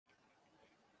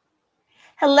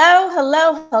Hello,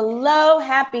 hello, hello.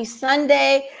 Happy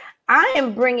Sunday. I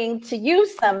am bringing to you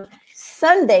some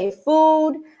Sunday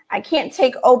food. I can't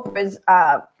take Oprah's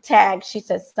tag. She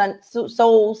says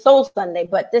soul Sunday,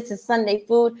 but this is Sunday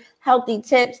food, healthy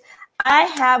tips. I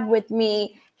have with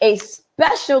me a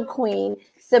special queen,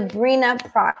 Sabrina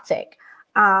Protic.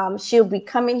 She'll be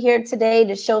coming here today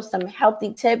to show some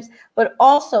healthy tips, but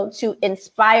also to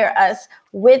inspire us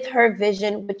with her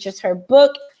vision, which is her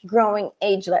book, Growing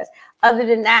Ageless. Other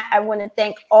than that, I want to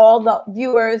thank all the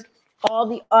viewers, all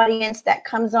the audience that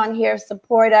comes on here,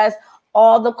 support us,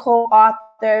 all the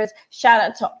co-authors. Shout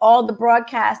out to all the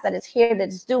broadcasts that is here,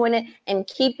 that's doing it, and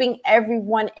keeping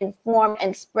everyone informed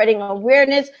and spreading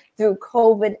awareness through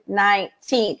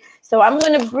COVID-19. So I'm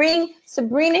going to bring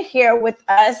Sabrina here with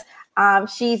us.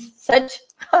 She's such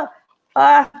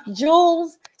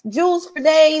jewels for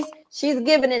days. She's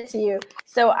giving it to you.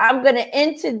 So I'm going to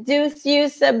introduce you,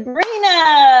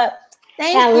 Sabrina.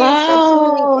 Thank you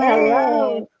for tuning in.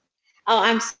 Hello. Oh,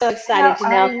 I'm so excited,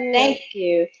 Janelle. Thank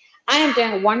you. I am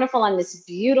doing wonderful on this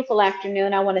beautiful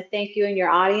afternoon. I want to thank you and your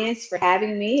audience for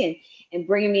having me and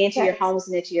bringing me into your homes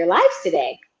and into your lives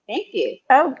today. Thank you.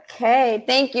 Okay,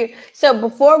 thank you. So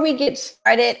before we get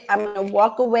started, I'm going to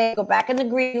walk away, go back in the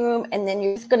green room, and then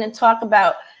you're just going to talk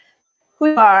about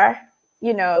who you are,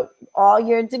 you know, all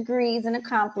your degrees and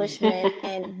accomplishment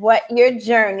and what your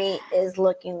journey is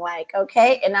looking like.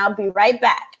 Okay, and I'll be right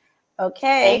back.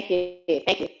 Okay. Thank you.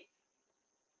 Thank you.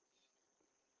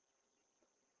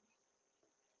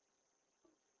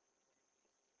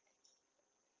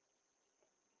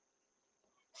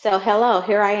 So hello,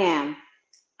 here I am.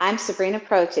 I'm Sabrina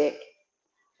Protic,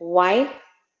 wife,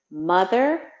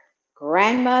 mother,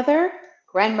 grandmother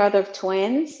of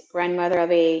twins, grandmother of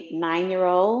a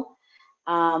 9-year-old.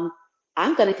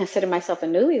 I'm going to consider myself a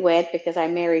newlywed because I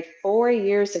married 4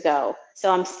 years ago.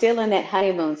 So I'm still in that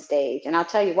honeymoon stage. And I'll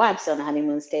tell you why I'm still in the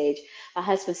honeymoon stage. My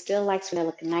husband still likes when I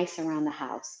look nice around the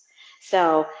house.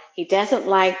 So he doesn't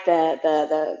like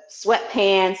the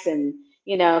sweatpants and,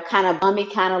 you know, kind of bummy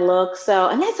kind of look. So,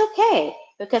 and that's okay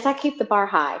because I keep the bar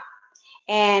high.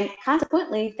 And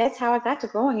consequently, that's how I got to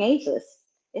Growing Ageless.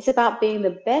 It's about being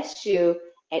the best you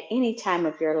at any time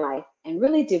of your life and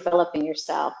really developing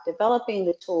yourself, developing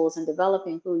the tools and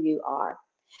developing who you are.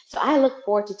 So I look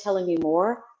forward to telling you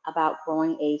more about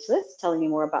Growing Ageless, telling you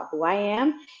more about who I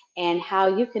am and how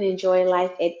you can enjoy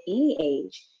life at any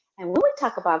age. And when we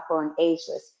talk about Growing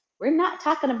Ageless, we're not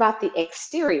talking about the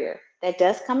exterior. That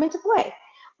does come into play.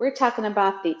 We're talking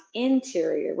about the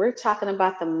interior. We're talking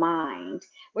about the mind.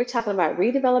 We're talking about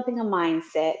redeveloping a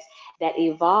mindset that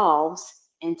evolves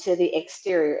into the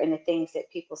exterior and the things that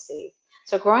people see.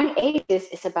 So Growing Ages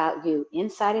is about you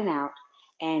inside and out.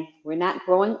 And we're not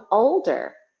growing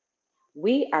older.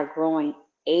 We are growing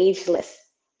ageless.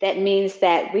 That means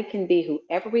that we can be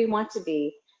whoever we want to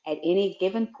be at any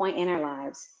given point in our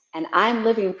lives. And I'm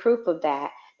living proof of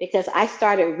that because I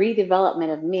started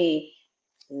redevelopment of me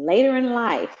later in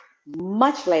life,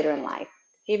 much later in life.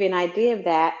 To give you an idea of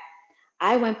that,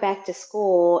 I went back to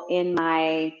school in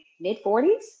my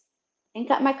mid-40s and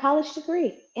got my college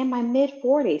degree in my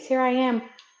mid-40s. Here I am,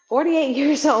 48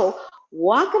 years old,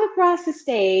 walking across the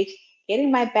stage,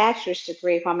 getting my bachelor's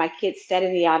degree while my kids sat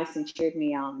in the audience and cheered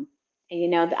me on. And you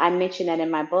know, I mentioned that in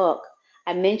my book.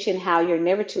 I mentioned how you're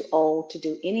never too old to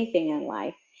do anything in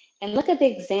life. And look at the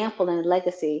example and the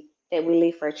legacy that we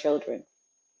leave for our children.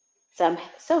 So I'm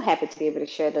so happy to be able to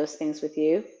share those things with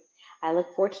you. I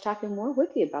look forward to talking more with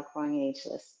you about Growing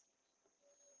Ageless.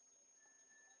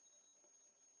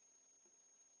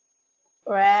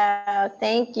 Wow,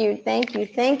 thank you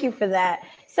for that.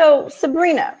 So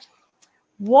Sabrina,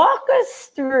 walk us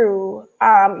through,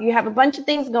 you have a bunch of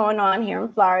things going on here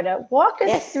in Florida. Walk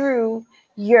us through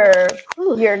your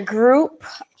group,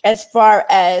 as far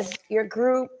as your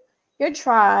group, your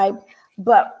tribe,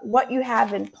 but what you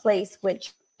have in place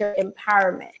with your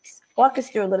empowerment. Walk us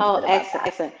through a little bit about that.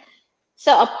 Excellent.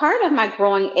 So a part of my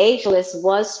Growing Ageless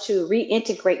was to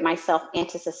reintegrate myself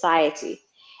into society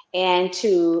and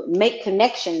to make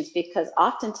connections, because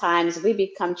oftentimes we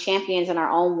become champions in our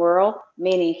own world,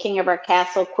 meaning king of our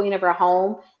castle, queen of our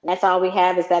home, and that's all we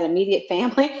have is that immediate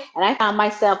family. And I found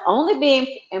myself only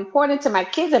being important to my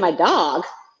kids and my dog.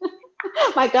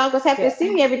 My dog was happy to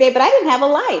see me every day, but I didn't have a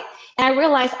life. And I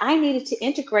realized I needed to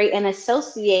integrate and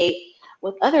associate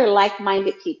with other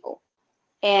like-minded people.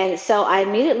 And so I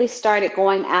immediately started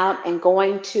going out and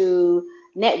going to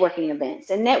networking events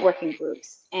and networking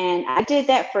groups. And I did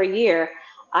that for a year.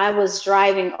 I was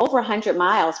driving over 100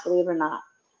 miles, believe it or not.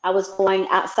 I was going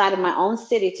outside of my own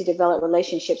city to develop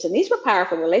relationships. And these were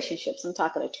powerful relationships. I'm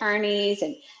talking attorneys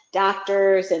and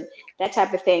doctors and that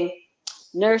type of thing.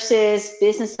 nurses,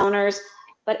 business owners.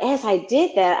 But as I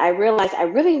did that, I realized I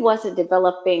really wasn't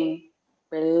developing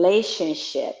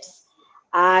relationships.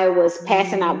 I was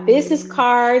passing out business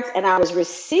cards and I was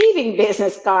receiving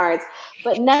business cards,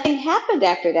 but nothing happened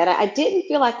after that. I didn't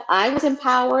feel like I was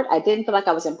empowered. I didn't feel like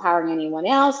I was empowering anyone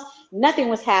else. Nothing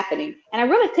was happening. And I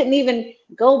really couldn't even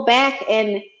go back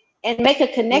and make a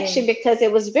connection because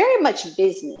it was very much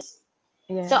business.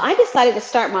 So I decided to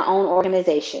start my own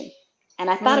organization. And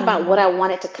I thought about what I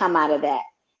wanted to come out of that.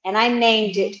 And I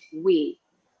named it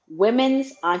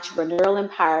Women's Entrepreneurial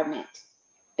Empowerment,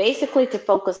 basically to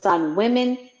focus on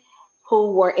women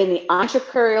who were in the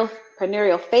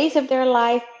entrepreneurial phase of their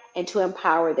life and to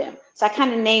empower them. So I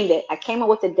kind of named it. I came up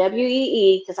with the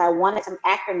WEE because I wanted some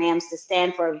acronyms to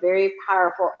stand for a very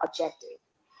powerful objective.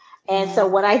 And so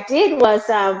what I did was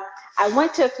I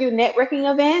went to a few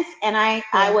networking events and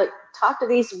I would talk to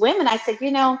these women. I said,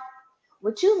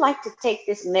 would you like to take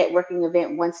this networking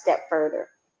event one step further?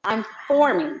 I'm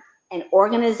forming an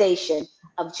organization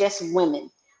of just women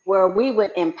where we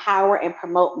would empower and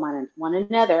promote one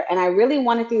another. And I really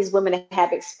wanted these women to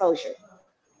have exposure,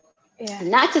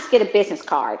 not just get a business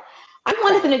card. I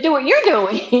wanted them to do what you're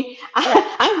doing.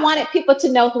 I wanted people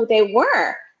to know who they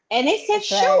were. And they said,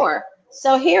 sure.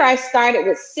 So here I started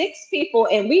with 6 people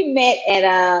and we met at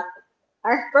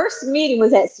our first meeting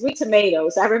was at Sweet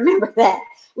Tomatoes. I remember that.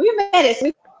 We met at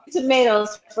Sweet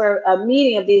Tomatoes for a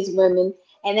meeting of these women.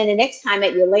 And then the next time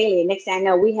at Eulalia, next thing I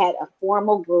know, we had a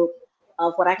formal group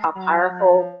of what I call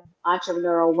powerful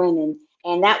entrepreneurial women.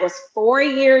 And that was 4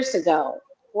 years ago.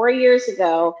 4 years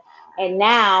ago. And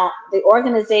now the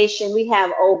organization, we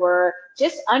have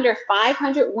just under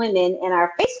 500 women in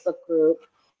our Facebook group.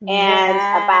 And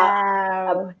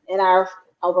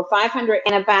over 500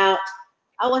 and about,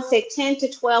 I want to say 10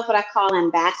 to 12 what I call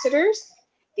ambassadors.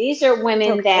 These are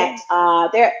women that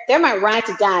they're my ride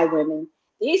to die women.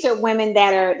 These are women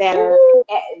that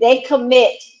they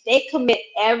commit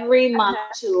every month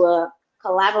to a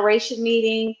collaboration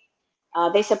meeting.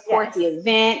 They support the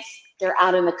events. They're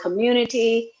out in the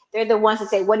community. They're the ones that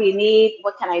say, what do you need?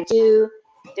 What can I do?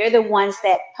 They're the ones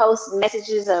that post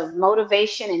messages of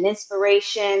motivation and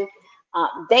inspiration.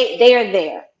 They are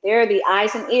there. They're the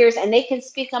eyes and ears, and they can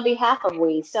speak on behalf of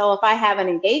we. So if I have an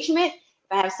engagement,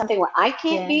 if I have something where I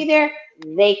can't be there,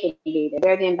 they can be there.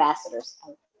 They're the ambassadors. I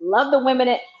love the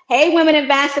women. Hey, women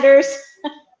ambassadors.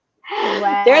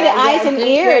 Wow. They're the eyes and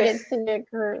ears.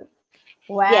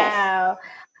 Wow. Yes,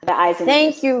 the eyes and ears.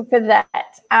 Thank you for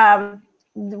that.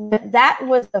 That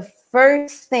was the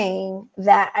first thing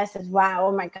that I said, wow,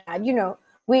 oh my God,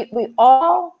 we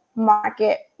all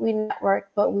market, we network,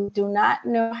 but we do not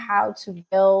know how to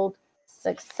build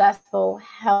successful,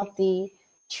 healthy,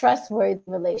 trustworthy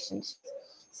relationships.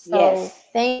 So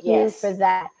thank you for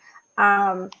that.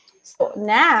 So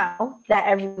now that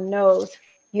everyone knows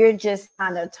you're just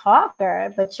not a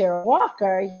talker, but you're a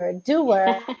walker, you're a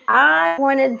doer, I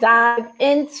want to dive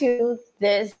into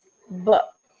this book.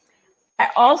 I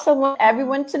also want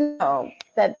everyone to know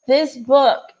that this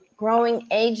book, Growing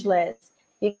Ageless,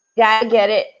 you got to get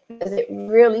it because it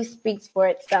really speaks for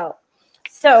itself.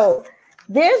 So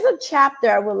there's a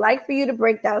chapter I would like for you to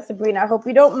break down, Sabrina. I hope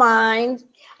you don't mind.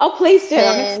 Oh, please do.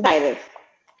 I'm excited.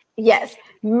 Yes,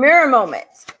 mirror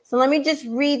moments. So let me just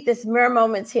read this mirror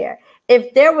moments here.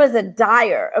 If there was a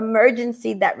dire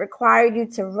emergency that required you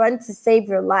to run to save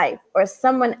your life or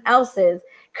someone else's,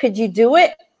 could you do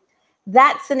it?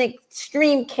 That's an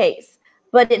extreme case,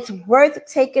 but it's worth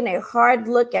taking a hard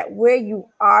look at where you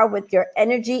are with your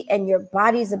energy and your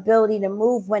body's ability to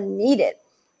move when needed.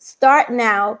 Start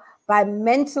now by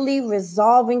mentally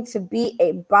resolving to be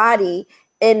a body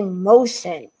in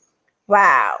motion.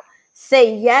 Wow.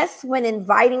 Say yes when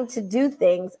inviting to do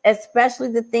things, especially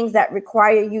the things that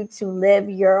require you to live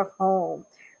your home.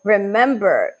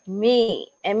 Remember,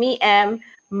 MEM,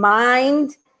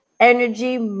 mind,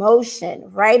 energy, motion.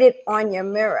 Write it on your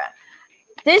mirror.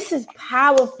 This is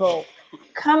powerful.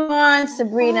 Come on,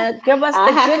 Sabrina. Give us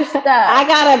the good stuff. I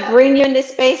got to bring you into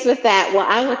space with that. Well,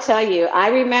 I will tell you, I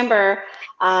remember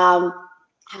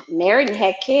married and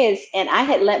had kids, and I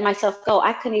had let myself go.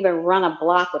 I couldn't even run a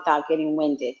block without getting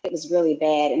winded. It was really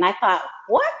bad. And I thought,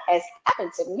 what has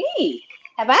happened to me?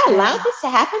 Have I allowed this to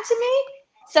happen to me?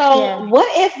 So what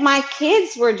if my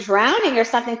kids were drowning or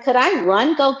something? Could I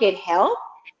run, go get help?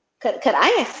 Could I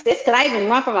assist? Could I even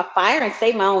run from a fire and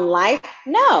save my own life?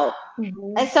 No.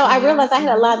 And so I realized I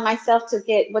had allowed myself to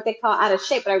get what they call out of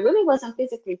shape, but I really wasn't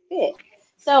physically fit.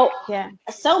 So,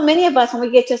 so many of us, when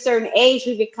we get to a certain age,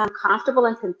 we become comfortable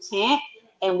and content,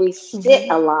 and we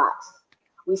sit a lot.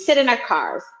 We sit in our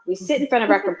cars. We sit in front of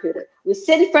our computer. We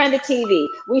sit in front of the TV.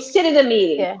 We sit at a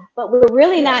meeting, but we're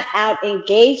really not out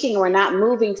engaging. We're not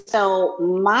moving. So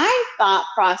my thought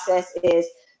process is,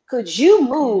 could you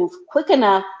move quick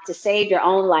enough to save your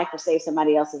own life or save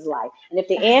somebody else's life? And if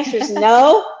the answer is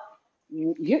no,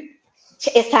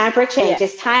 it's time for a change.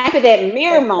 It's time for that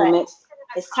mirror moment.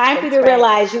 It's time for you to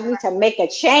realize you need to make a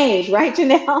change, right,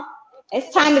 Janelle?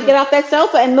 It's time to get off that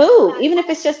sofa and move, even if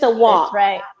it's just a walk.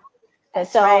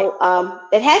 That's right.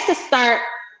 It has to start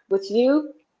with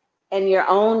you and your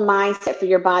own mindset for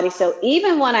your body. So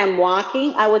even when I'm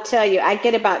walking, I will tell you, I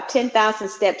get about 10,000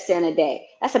 steps in a day.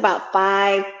 That's about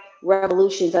 5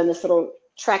 revolutions on this little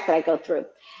track that I go through.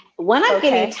 When I'm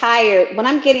getting tired,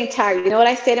 you know what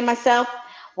I say to myself?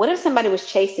 What if somebody was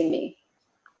chasing me?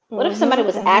 What if somebody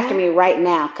was after me right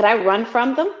now? Could I run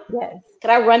from them? Yes. Could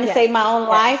I run to save my own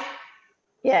life?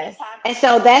 Yes. And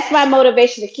so that's my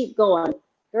motivation to keep going.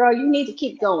 Girl, you need to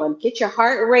keep going. Get your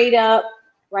heart rate up,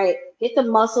 right? Get the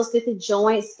muscles, get the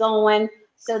joints going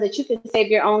so that you can save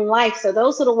your own life. So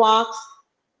those little walks,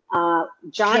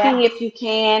 jogging if you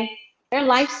can, they're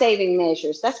life-saving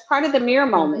measures. That's part of the mirror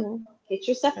moment. Get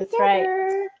yourself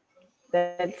together.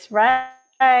 That's right.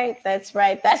 That's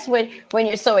right. That's when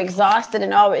you're so exhausted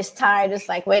and always tired, it's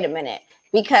like, wait a minute.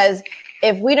 Because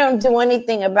if we don't do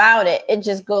anything about it, it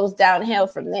just goes downhill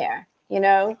from there. You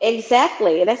know?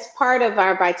 Exactly. That's part of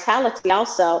our vitality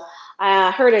also.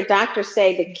 I heard a doctor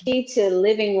say the key to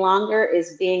living longer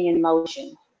is being in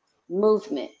motion.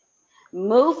 Movement.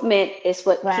 Movement is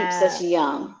what keeps us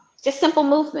young. Just simple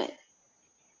movement.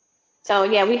 So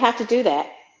yeah, we have to do that.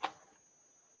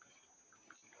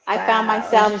 I found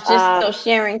myself just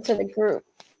sharing to the group.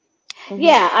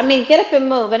 Yeah, I mean, get up and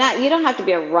move. And you don't have to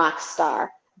be a rock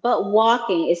star, but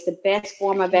walking is the best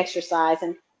form of exercise.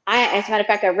 And as a matter of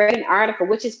fact, I read an article,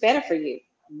 which is better for you,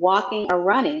 walking or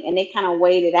running, and they kind of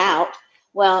weighed it out.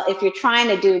 Well, if you're trying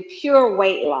to do pure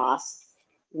weight loss,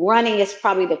 running is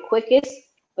probably the quickest,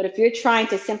 but if you're trying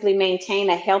to simply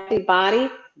maintain a healthy body,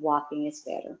 walking is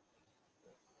better.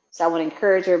 So I want to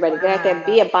encourage everybody to get out there,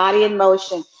 be a body in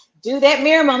motion, do that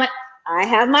mirror moment. I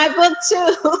have my book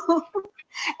too,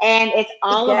 and it's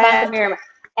all about the mirror.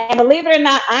 And believe it or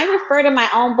not, I refer to my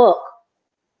own book.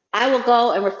 I will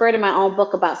go and refer to my own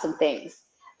book about some things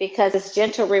because it's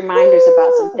gentle reminders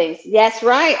about some things. Yes,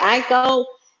 right. I go.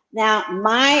 Now,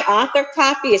 my author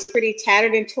copy is pretty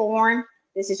tattered and torn.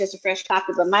 This is just a fresh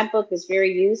copy, but my book is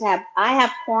very used. I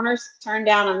have corners turned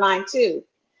down on mine too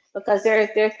because there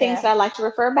are things that I like to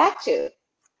refer back to.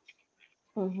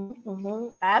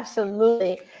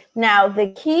 Absolutely. Now, the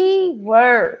key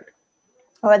word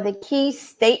or the key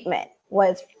statement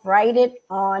was write it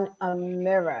on a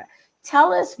mirror.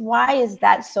 Tell us, why is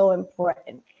that so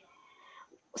important?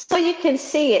 So you can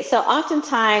see it. So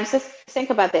oftentimes, let's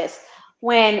think about this.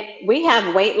 When we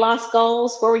have weight loss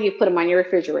goals, where will you put them? On your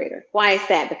refrigerator? Why is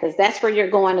that? Because that's where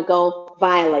you're going to go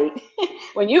violate.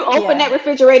 When you open that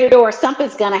refrigerator door,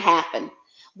 something's going to happen.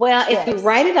 Well, if you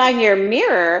write it on your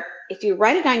mirror,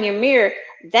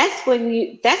 that's when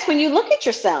you look at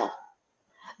yourself.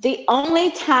 The only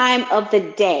time of the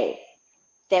day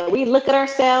that we look at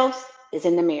ourselves is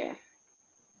in the mirror.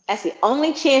 That's the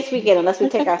only chance we get, unless we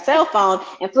take our cell phone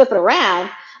and flip it around.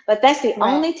 But that's the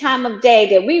only time of day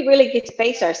that we really get to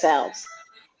face ourselves.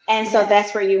 And so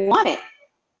that's where you want it.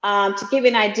 To give you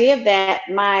an idea of that,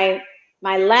 my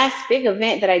last big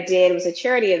event that I did was a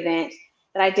charity event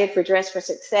that I did for Dress for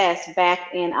Success back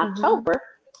in October.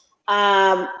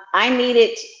 I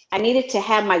needed to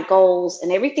have my goals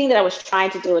and everything that I was trying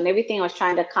to do and everything I was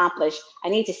trying to accomplish. I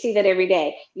need to see that every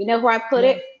day. You know where I put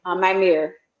it? On my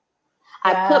mirror.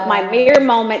 I put my mirror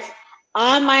moments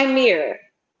on my mirror.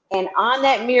 And on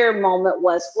that mirror moment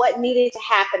was what needed to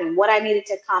happen and what I needed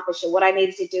to accomplish and what I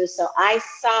needed to do. So I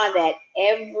saw that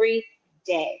every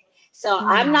day. So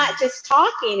I'm not just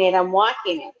talking it, I'm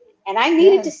walking it. And I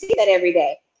needed to see that every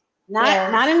day.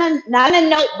 Not in a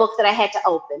notebook that I had to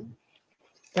open.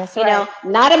 That's you know,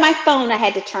 not in my phone I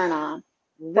had to turn on.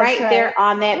 Right there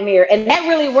on that mirror. And that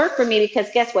really worked for me because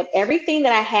guess what? Everything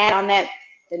that I had on the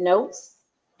notes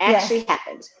actually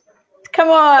happened. Come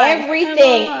on.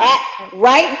 Everything.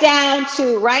 Right down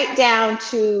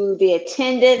to the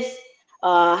attendance,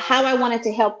 how I wanted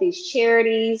to help these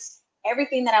charities,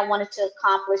 everything that I wanted to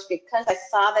accomplish, because I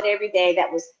saw that every day.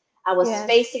 I was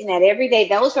facing that every day.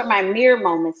 Those were my mirror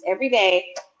moments. Every day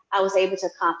I was able to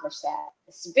accomplish that.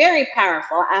 It's very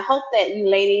powerful. I hope that you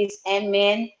ladies and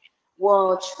men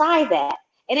will try that.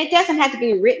 And it doesn't have to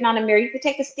be written on a mirror. You could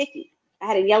take a sticky. I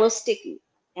had a yellow sticky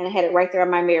and I had it right there on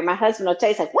my mirror. My husband will tell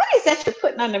you, he's like, what is that you're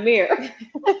putting on the mirror?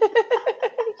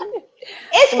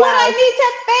 It's what Wow. I need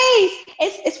to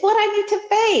face. It's what I need to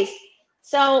face.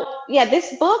 So yeah,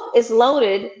 this book is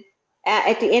loaded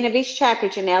at the end of each chapter,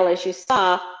 Janelle, as you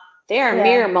saw. There are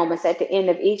mirror Yeah. moments at the end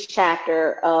of each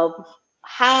chapter of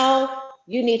how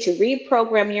you need to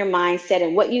reprogram your mindset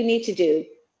and what you need to do.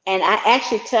 And I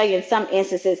actually tell you in some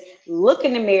instances, look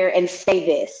in the mirror and say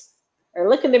this, or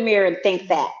look in the mirror and think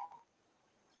that.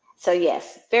 So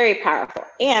yes, very powerful.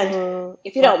 And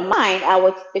if you don't mind,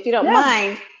 if you don't Yeah.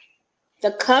 mind,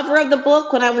 the cover of the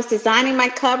book, when I was designing my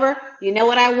cover, you know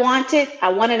what I wanted? I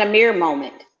wanted a mirror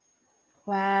moment.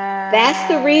 Wow. That's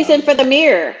the reason for the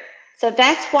mirror. So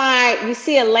that's why you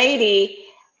see a lady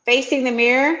facing the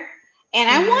mirror. And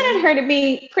I wanted her to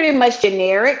be pretty much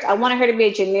generic. I wanted her to be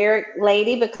a generic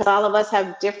lady because all of us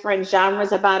have different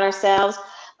genres about ourselves.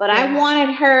 But I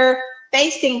wanted her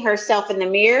facing herself in the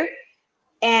mirror.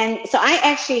 And so I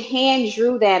actually hand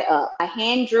drew that up. I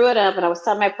hand drew it up and I was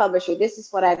telling my publisher, this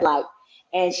is what I'd like.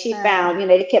 And she found,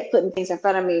 they kept putting things in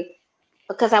front of me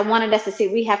because I wanted us to see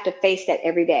we have to face that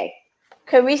every day.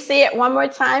 Could we see it one more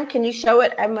time? Can you show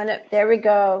it? There we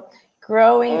go.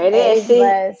 Growing There it is.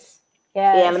 Ageless.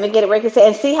 Yes. Yeah, let me get it right.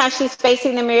 And see how she's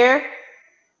facing the mirror?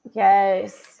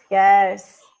 Yes.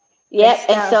 Yes. Yep.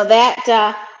 And so that,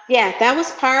 that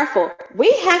was powerful.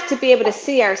 We have to be able to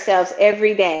see ourselves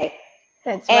every day.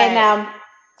 That's right. And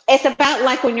it's about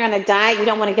like when you're on a diet, you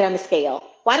don't want to get on the scale.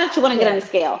 Why don't you want to get on the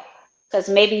scale? Because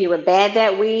maybe you were bad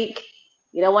that week.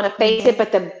 You don't want to face it.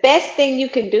 But the best thing you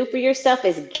can do for yourself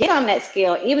is get on that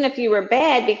scale, even if you were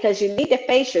bad, because you need to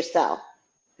face yourself.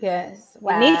 Yes.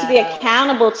 Wow. You need to be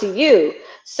accountable to you.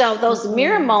 So those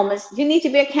mirror moments, you need to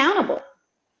be accountable.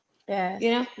 Yes.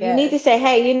 You need to say,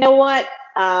 hey, you know what?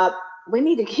 We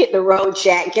need to get the road,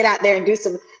 Jack. Get out there and do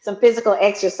some physical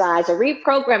exercise or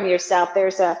reprogram yourself.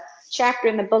 There's a chapter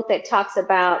in the book that talks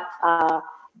about,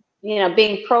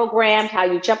 being programmed, how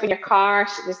you jump in your car.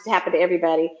 This happened to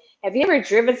everybody. Have you ever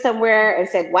driven somewhere and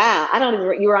said, wow,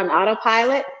 you were on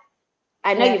autopilot?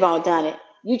 I know you've all done it.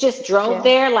 You just drove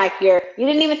there like you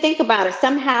didn't even think about it.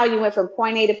 Somehow you went from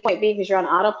point A to point B because you're on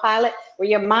autopilot, where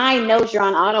your mind knows you're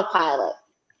on autopilot.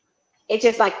 It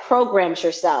just like programs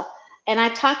yourself. And I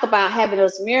talk about having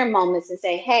those mirror moments and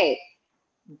say, hey,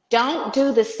 don't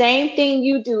do the same thing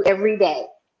you do every day.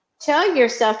 Tell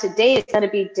yourself today is going to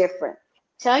be different.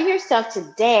 Tell yourself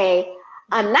today,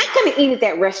 I'm not going to eat at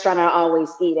that restaurant I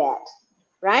always eat at,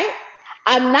 right?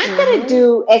 I'm not going to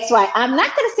do X, Y. I'm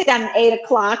not going to sit down at 8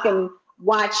 o'clock and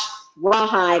watch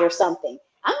Rawhide or something.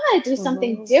 I'm going to do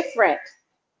something different.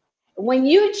 When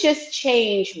you just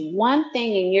change one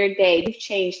thing in your day, you've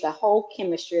changed the whole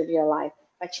chemistry of your life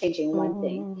by changing one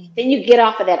thing. Then you get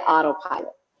off of that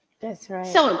autopilot. That's right.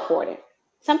 So important.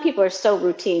 Some people are so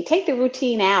routine. Take the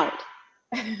routine out.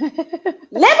 Live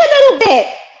a little bit.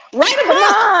 Write a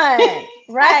book.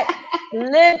 Right.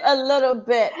 Live a little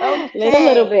bit. Okay. Live a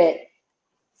little bit.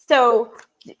 So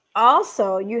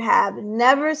also you have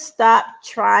never stop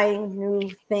trying new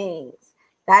things.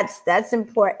 That's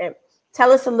important.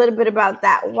 Tell us a little bit about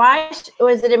that. Why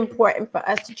was it important for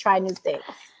us to try new things?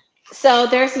 So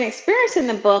there's an experience in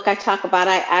the book I talk about.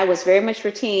 I was very much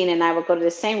routine, and I would go to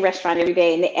the same restaurant every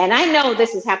day. And I know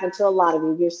this has happened to a lot of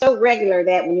you. You're so regular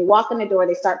that when you walk in the door,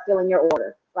 they start filling your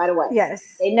order right away.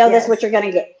 Yes. They know that's what you're going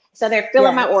to get. So they're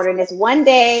filling my order. And this one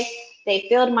day, they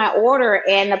filled my order,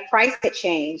 and the price had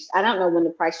changed. I don't know when the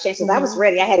price changed, because I was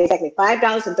ready. I had exactly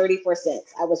 $5.34.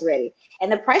 I was ready.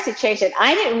 And the price had changed, and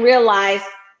I didn't realize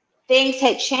things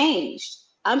had changed.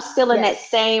 I'm still in that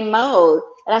same mode.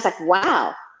 And I was like,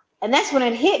 wow. And that's when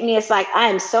it hit me. It's like, I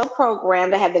am so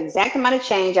programmed. I have the exact amount of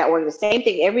change. I order the same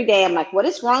thing every day. I'm like, what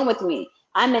is wrong with me?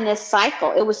 I'm in this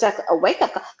cycle. It was like a wake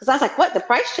up call, because I was like, what? The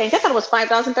price changed? I thought it was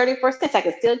 $5.34. I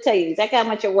could still tell you exactly how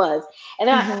much it was. And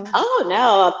then I, oh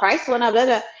no, the price went up. Blah,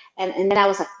 blah. And then I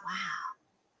was like,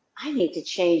 wow, I need to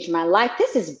change my life.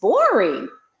 This is boring.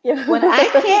 When I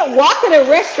can't walk in a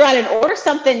restaurant and order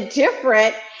something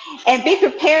different and be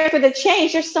prepared for the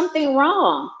change, there's something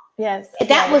wrong. Yes.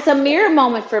 That was a mirror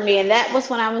moment for me. And that was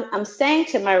when I'm saying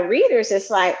to my readers, it's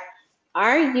like,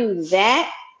 are you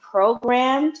that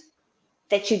programmed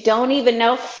that you don't even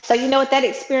know? So you know what that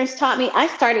experience taught me? I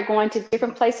started going to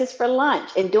different places for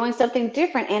lunch and doing something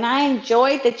different. And I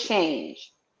enjoyed the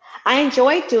change. I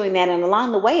enjoyed doing that. And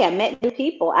along the way, I met new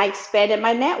people. I expanded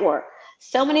my network.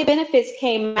 So many benefits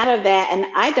came out of that. And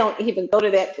I don't even go to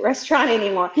that restaurant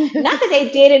anymore. Not that they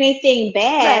did anything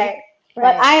bad.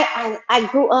 But I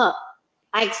grew up.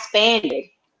 I expanded.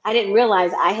 I didn't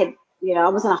realize I had, I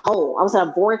was in a hole. I was in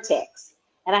a vortex,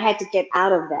 and I had to get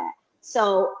out of that.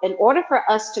 So in order for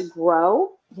us to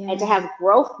grow and to have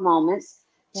growth moments,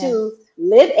 to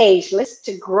live ageless,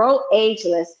 to grow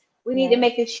ageless, We need to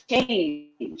make a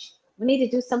change. We need to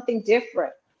do something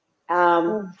different.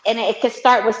 And it could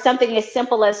start with something as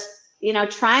simple as, you know,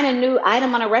 trying a new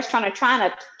item on a restaurant or trying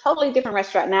a totally different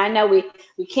restaurant. Now, I know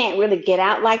we can't really get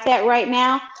out like that right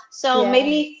now. So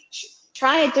maybe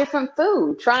try a different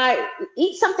food.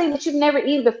 Eat something that you've never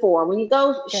eaten before. When you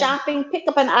go shopping, pick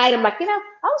up an item like, you know,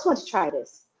 I always want to try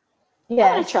this. I'm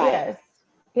going to try it.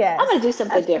 Yes. I'm going to do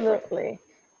something different.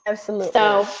 Absolutely.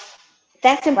 So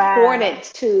that's important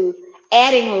to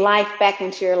adding life back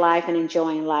into your life and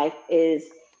enjoying life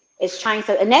is trying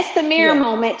to, and that's the mirror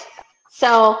moment.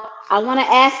 So I want to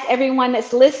ask everyone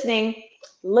that's listening,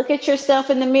 look at yourself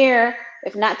in the mirror.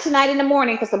 If not tonight, in the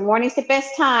morning, because the morning's the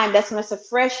best time. That's when it's a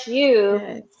fresh you.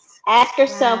 Yes. Ask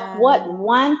yourself, what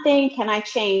one thing can I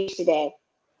change today?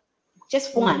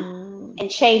 Just one, and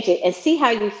change it and see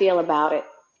how you feel about it.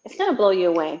 It's going to blow you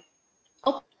away.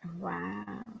 Opens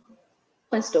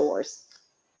doors.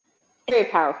 Very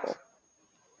powerful.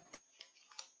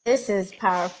 This is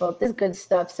powerful. This is good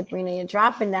stuff, Sabrina. You're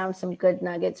dropping down some good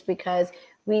nuggets because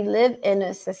we live in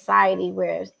a society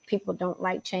where people don't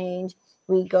like change.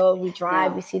 We go, we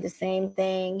drive, we see the same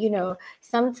thing. You know,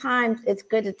 sometimes it's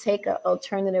good to take an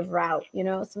alternative route. You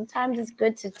know, sometimes it's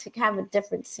good to have a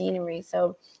different scenery.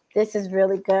 So this is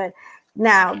really good.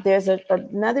 Now, there's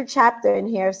another chapter in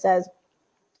here says,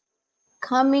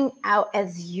 coming out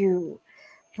as you.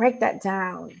 Break that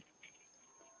down.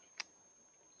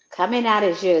 Coming out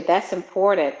as you, that's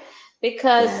important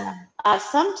because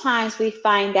sometimes we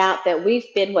find out that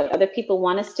we've been what other people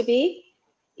want us to be.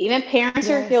 Even parents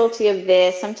are guilty of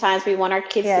this. Sometimes we want our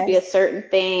kids to be a certain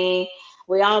thing.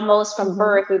 We almost from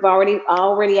birth, we've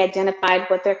already identified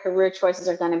what their career choices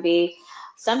are going to be.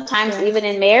 Sometimes even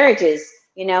in marriages,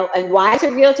 you know, and wives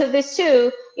are guilty of this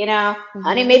too. You know,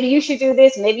 honey, maybe you should do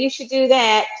this. Maybe you should do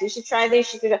that. You should try this.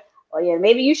 You should do that. Oh yeah,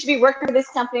 maybe you should be working for this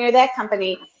company or that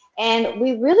company. And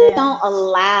we really don't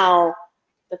allow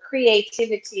the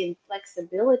creativity and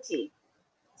flexibility.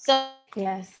 So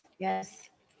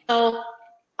So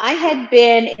I had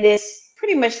been in this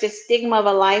pretty much this stigma of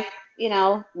a life, you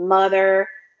know, mother,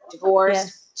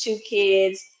 divorced, 2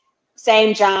 kids,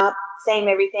 same job, same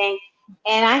everything.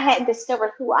 And I hadn't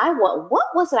discovered who I was. What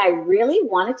was it I really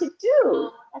wanted to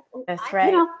do? That's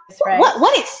right. You know,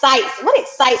 what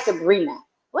excites Sabrina?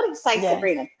 What excites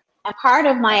Sabrina? And part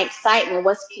of my excitement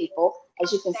was people,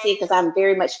 as you can see, because I'm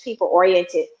very much people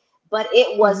oriented, but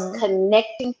it was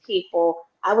connecting people.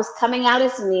 I was coming out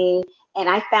as me, and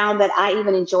I found that I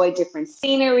even enjoyed different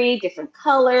scenery, different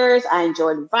colors. I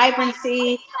enjoyed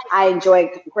vibrancy. I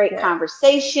enjoyed great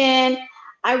conversation.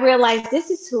 I realized this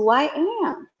is who I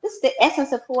am. This is the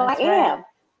essence of who I am.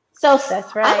 So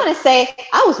I'm going to say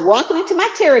I was walking into my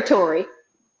territory.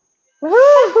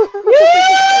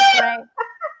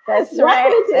 That's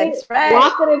right.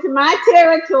 Walking into my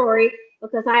territory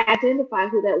because I identified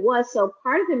who that was. So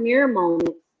part of the mirror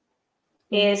moment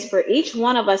is for each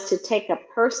one of us to take a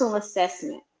personal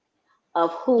assessment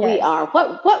of who we are,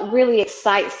 what really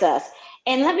excites us.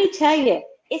 And let me tell you,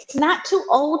 it's not too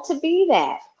old to be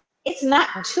that. It's not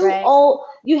too old.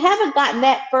 You haven't gotten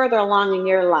that further along in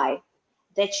your life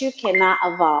that you cannot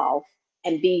evolve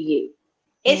and be you.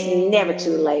 It's never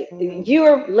too late.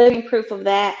 You're living proof of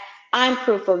that. I'm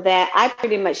proof of that. I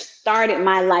pretty much started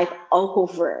my life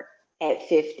over at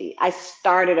 50. I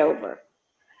started over.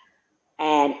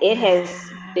 And it has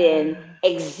been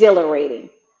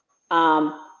exhilarating.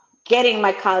 Getting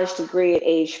my college degree at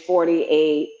age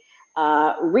 48,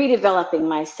 redeveloping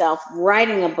myself,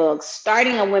 writing a book,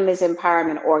 starting a women's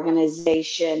empowerment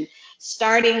organization,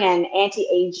 starting an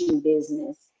anti-aging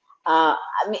business. I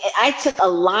mean, I took a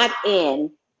lot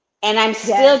in, and I'm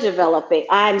still developing.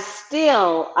 I'm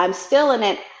still in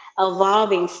an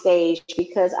evolving stage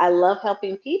because I love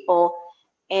helping people.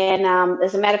 And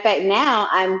as a matter of fact, now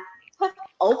I'm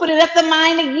opening up the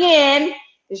mind again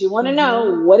because you want to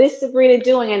know what is Sabrina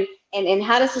doing and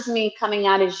how does this mean coming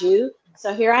out as you.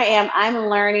 So here I am. I'm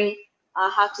learning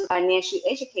how to financially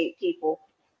educate people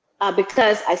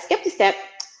because I skipped a step.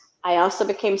 I also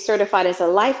became certified as a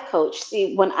life coach.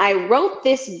 See, when I wrote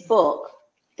this book,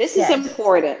 this is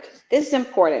important. This is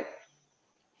important.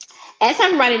 As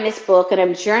I'm writing this book and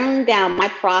I'm journaling down my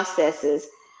processes,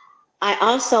 I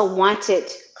also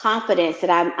wanted confidence that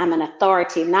I'm an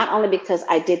authority, not only because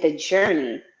I did the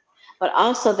journey, but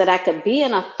also that I could be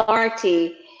an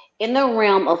authority in the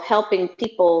realm of helping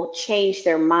people change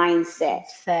their mindset.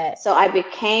 So I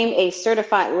became a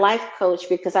certified life coach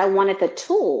because I wanted the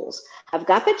tools. I've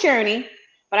got the journey,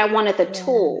 but I wanted the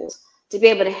tools to be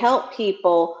able to help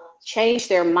people change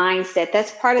their mindset.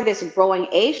 That's part of this growing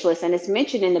ageless, and it's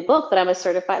mentioned in the book that I'm a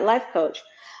certified life coach.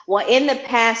 Well, in the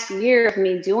past year of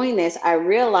me doing this, I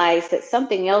realized that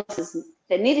something else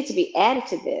that needed to be added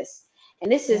to this.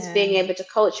 And this is being able to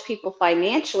coach people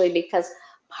financially, because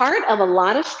part of a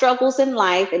lot of struggles in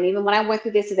life, and even when I went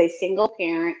through this as a single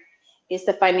parent, is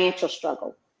the financial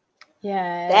struggle.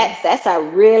 That's a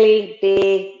really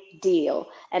big deal,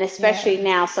 and especially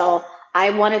now. So I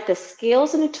wanted the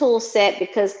skills and the tool set,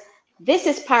 because this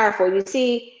is powerful. You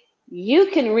see, you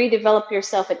can redevelop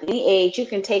yourself at any age. You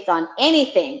can take on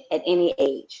anything at any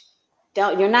age.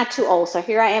 You're not too old. So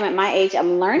here I am at my age.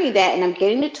 I'm learning that, and I'm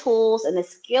getting the tools and the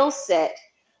skill set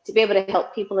to be able to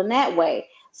help people in that way.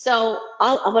 So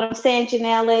what I'm saying,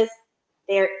 Janelle, is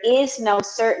there is no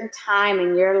certain time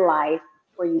in your life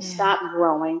where you stop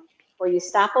growing, where you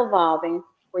stop evolving,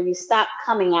 where you stop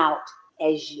coming out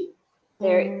as you.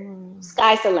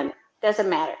 Sky's the limit. Doesn't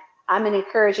matter. I'm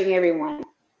encouraging everyone.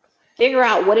 Figure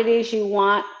out what it is you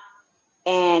want,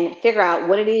 and figure out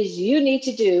what it is you need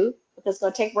to do, because it's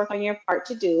going to take work on your part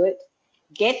to do it.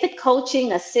 Get the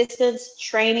coaching, assistance,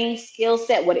 training, skill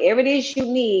set, whatever it is you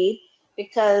need,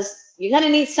 because you're going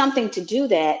to need something to do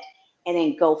that, and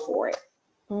then go for it.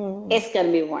 It's going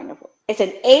to be wonderful. It's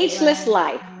an ageless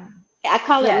life. I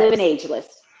call it living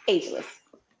ageless. Ageless.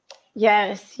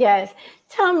 Yes.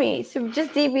 Tell me, so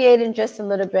just deviating just a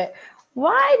little bit,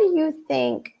 why do you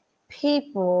think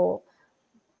people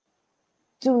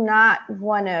do not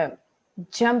want to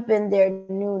jump in their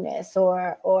newness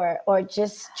or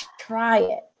just try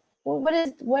it?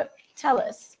 Tell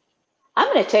us.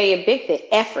 I'm going to tell you a big thing,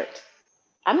 effort.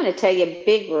 I'm going to tell you a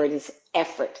big word is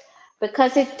effort,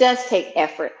 because it does take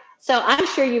effort. So I'm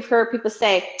sure you've heard people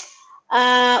say,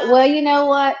 well, you know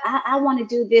what? I want to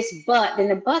do this, but then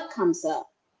the but comes up.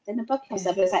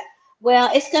 It's like, well,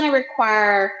 it's going to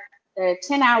require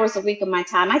 10 hours a week of my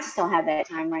time. I just don't have that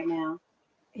time right now.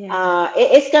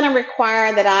 It's going to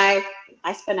require that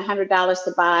I spend $100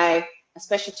 to buy a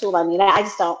special tool I need. I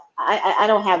just don't. I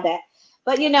don't have that.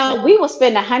 But we will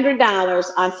spend $100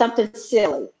 on something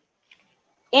silly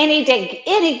any day,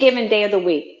 any given day of the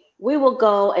week. We will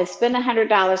go and spend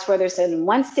 $100, whether it's in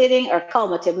one sitting or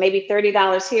cumulative, maybe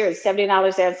 $30 here and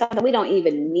 $70 there, and something we don't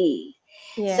even need.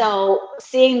 So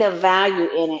seeing the value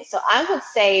in it. So I would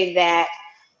say that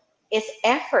it's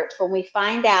effort when we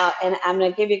find out, and I'm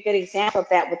going to give you a good example of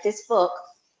that with this book.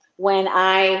 When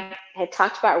I had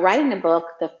talked about writing the book,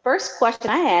 the first question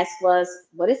I asked was,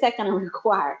 what is that going to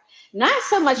require? Not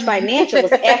so much financial, it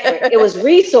was effort. It was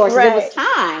resources. It was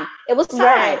time. It was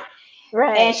time.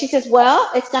 Right. And she says, well,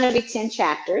 it's going to be 10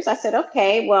 chapters. I said,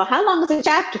 okay, well, how long is a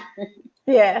chapter?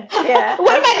 Yeah.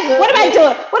 What am I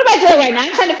doing? What am I doing right now?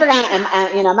 I'm trying to figure out, am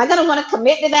I going to want to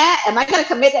commit to that? Am I going to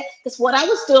commit that? Because what I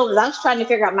was doing was I was trying to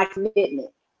figure out my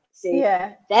commitment. See,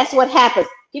 that's what happens.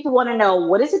 People want to know,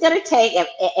 what is it going to take?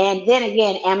 And then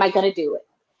again, am I going to do it?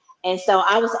 And so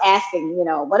I was asking,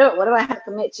 what do I have to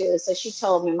commit to? So she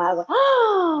told me, I was like,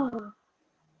 oh,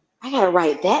 I got to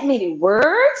write that many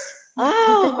words?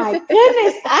 Oh my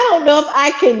goodness. I don't know if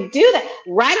I can do that.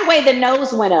 Right away, the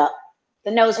nose went up.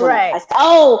 The nose went up. I said,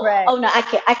 oh no,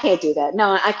 I can't do that.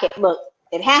 No, I can't. Look,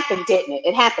 it happened, didn't it?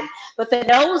 It happened. But the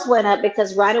nose went up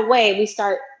because right away we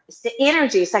start, it's the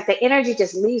energy. It's like the energy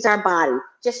just leaves our body,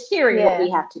 just hearing what we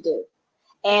have to do.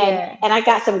 And I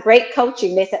got some great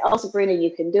coaching. They said, oh, Sabrina,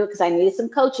 you can do it, because I needed some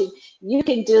coaching. You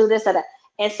can do this.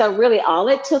 And so really all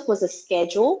it took was a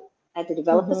schedule. I had to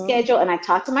develop a schedule, and I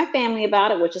talked to my family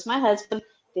about it, which is my husband.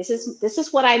 This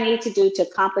is what I need to do to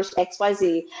accomplish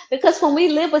XYZ. Because when we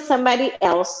live with somebody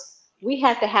else, we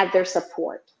have to have their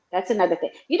support. That's another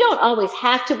thing. You don't always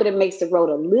have to, but it makes the road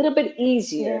a little bit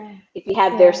easier if you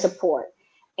have their support.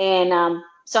 And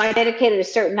so I dedicated a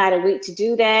certain night a week to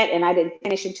do that, and I didn't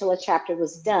finish until a chapter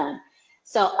was done.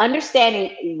 So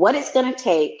understanding what it's going to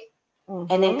take,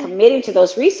 and then committing to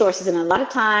those resources. And a lot of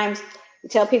times we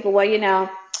tell people, well,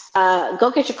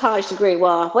 go get your college degree.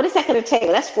 Well, what is that going to take?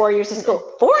 Well, that's 4 years of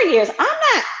school. 4 years? I'm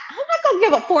not going to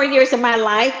give up 4 years of my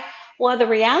life. Well, the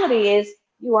reality is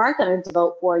you are going to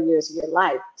devote 4 years of your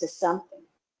life to something.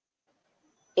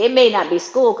 It may not be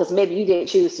school, because maybe you didn't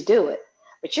choose to do it,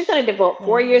 but you're going to devote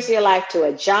 4 years of your life to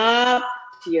a job,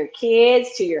 to your kids,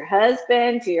 to your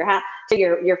husband, to your house, to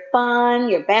your fun,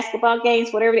 your basketball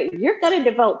games, whatever it is. You're going to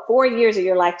devote 4 years of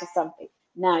your life to something.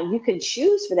 Now, you can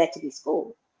choose for that to be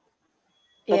school,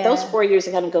 but those 4 years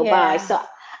are going to go by. So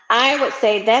I would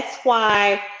say that's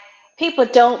why people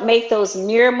don't make those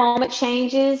mirror moment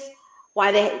changes,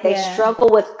 why they struggle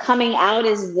with coming out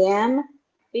as them,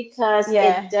 because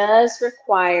it does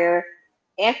require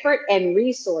effort and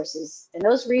resources. And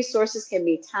those resources can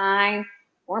be time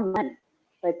or money,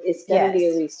 but it's going to be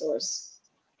a resource.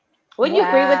 Wouldn't you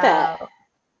agree with that?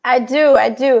 I do. I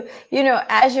do. You know,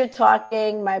 as you're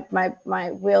talking,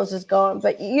 my wheels is going.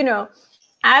 But you know,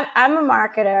 I'm a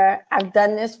marketer. I've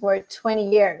done this for 20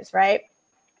 years, right?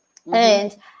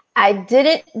 And I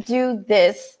didn't do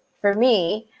this for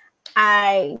me.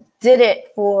 I did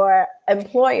it for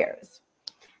employers.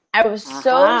 I was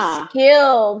so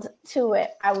skilled to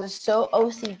it. I was so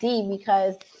OCD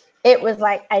because it was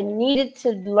like I needed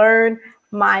to learn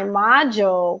my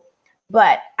module,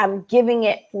 but I'm giving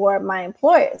it for my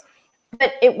employers.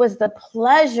 But it was the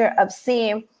pleasure of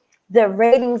seeing the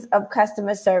ratings of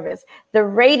customer service, the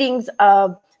ratings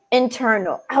of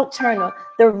internal, external,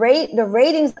 the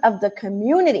ratings of the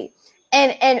community.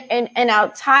 And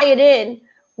I'll tie it in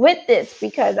with this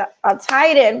because I'll tie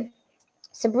it in,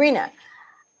 Sabrina.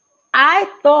 I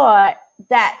thought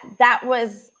that that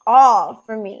was all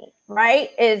for me, right?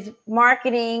 Is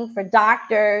marketing for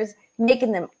doctors,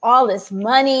 making them all this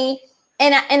money.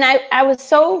 And I was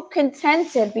so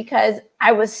contented because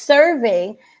I was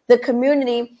serving the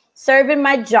community, serving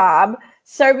my job,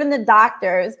 serving the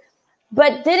doctors,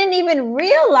 but didn't even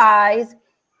realize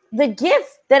the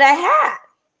gift that I had.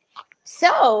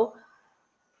 So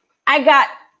I got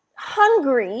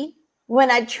hungry when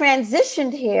I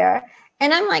transitioned here,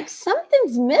 and I'm like,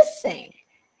 something's missing.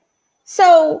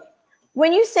 So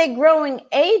when you say growing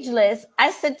ageless, I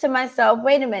said to myself,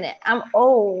 wait a minute, I'm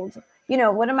old. You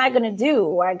know, what am I going to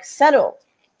do? I settled.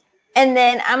 And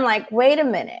then I'm like, wait a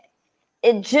minute.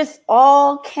 It just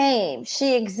all came.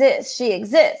 She exists. She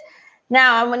exists.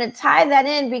 Now I'm going to tie that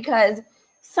in because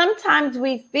sometimes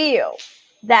we feel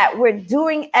that we're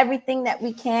doing everything that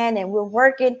we can and we're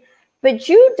working, but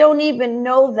you don't even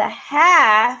know the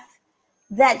half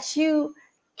that you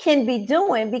can be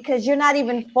doing because you're not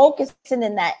even focusing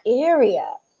in that area.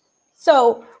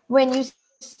 So when you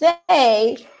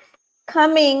say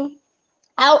coming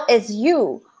out as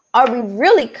you, are we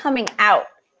really coming out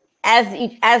as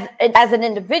an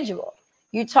individual?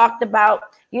 You talked about,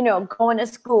 you know, going to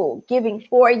school, giving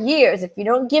 4 years. If you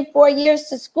don't give 4 years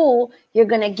to school, you're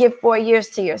going to give 4 years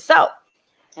to yourself.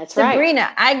 That's Sabrina,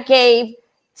 right. I gave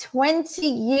 20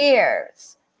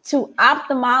 years to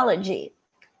ophthalmology,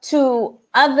 to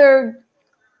other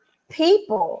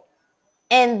people,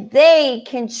 and they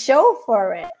can show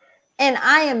for it. And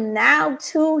I am now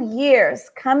 2 years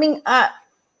coming up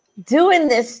doing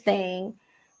this thing,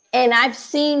 and I've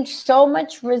seen so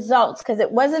much results because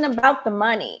it wasn't about the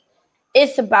money.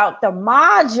 It's about the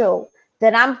module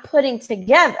that I'm putting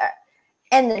together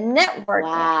and the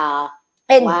networking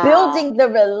and building the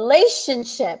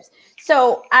relationships.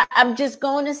 So I'm just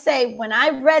going to say, when I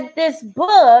read this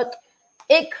book,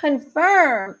 it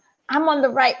confirmed I'm on the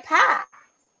right path.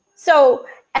 So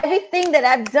everything that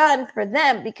I've done for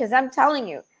them, because I'm telling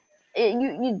you,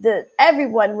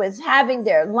 everyone was having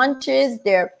their lunches,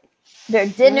 their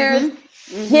dinners,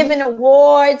 giving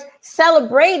awards,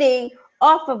 celebrating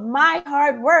off of my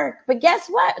hard work. But guess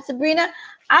what, Sabrina?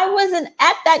 I wasn't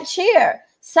at that chair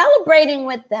celebrating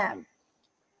with them,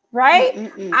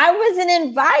 right? I wasn't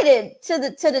invited to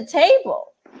the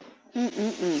table.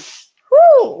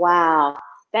 Whew. Wow,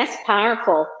 that's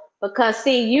powerful. Because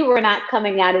see, you were not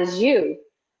coming out as you.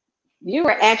 You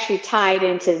were actually tied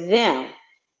into them.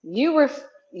 You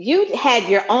had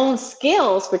your own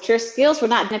skills, but your skills were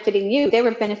not benefiting you. They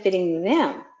were benefiting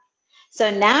them. So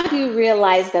now you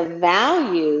realize the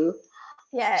value,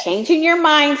 changing your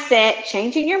mindset,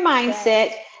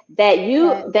 that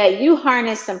you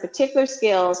harness some particular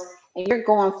skills and you're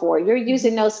going for it. You're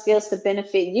using those skills to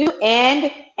benefit you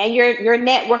and your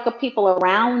network of people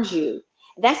around you.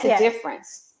 That's the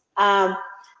difference.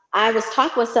 I was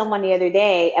talking with someone the other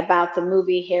day about the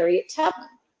movie Harriet Tubman.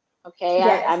 Okay,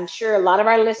 I'm sure a lot of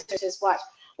our listeners has watched.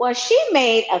 Well, she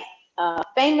made a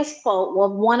famous quote,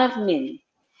 well, one of many,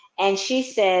 and she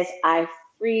says, "I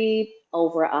freed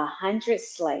over 100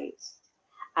 slaves.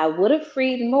 I would have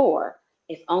freed more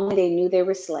if only they knew they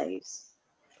were slaves."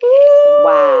 Ooh.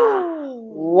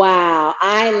 Wow!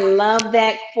 I love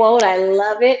that quote. I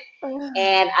love it,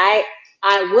 and I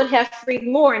would have freed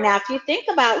more. Now, if you think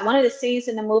about one of the scenes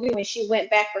in the movie when she went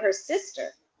back for her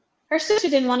sister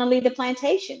didn't want to leave the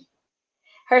plantation.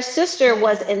 Her sister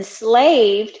was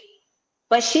enslaved,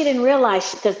 but she didn't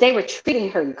realize because they were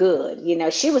treating her good. You know,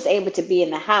 she was able to be in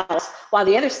the house while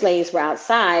the other slaves were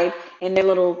outside in their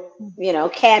little, you know,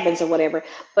 cabins or whatever.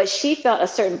 But she felt a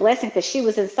certain blessing because she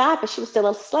was inside, but she was still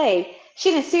a slave.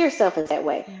 She didn't see herself as that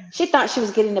way. She thought she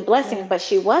was getting the blessing, but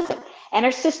she wasn't. And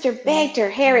her sister begged her,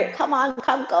 "Harriet, come on,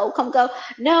 come go.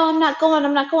 No, I'm not going.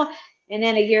 And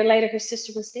then a year later, her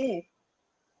sister was dead.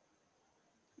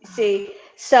 See,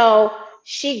 so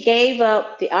she gave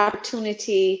up the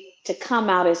opportunity to come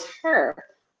out as her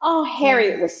all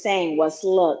Harriet was saying was,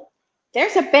 look,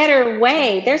 there's a better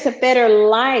way. There's a better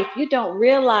life. You don't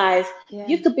realize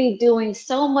you could be doing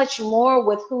so much more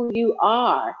with who you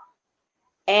are.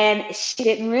 And she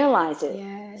didn't realize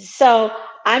it. So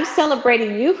I'm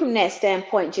celebrating you from that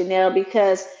standpoint, Janelle,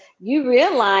 because you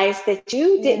realized that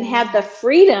you didn't have the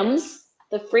freedoms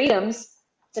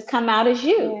to come out as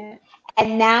you.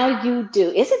 And now you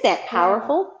do. Isn't that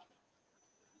powerful?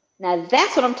 Now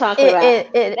that's what I'm talking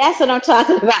about. That's what I'm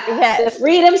talking about. The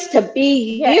freedoms to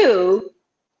be you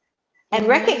and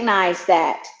recognize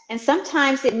that. And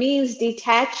sometimes it means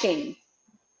detaching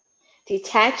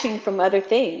from other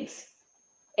things.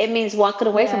 It means walking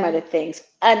away from other things.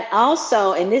 And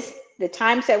also in the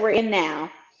times that we're in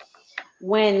now,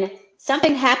 when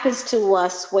something happens to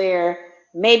us where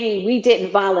maybe we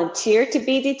didn't volunteer to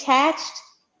be detached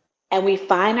and we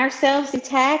find ourselves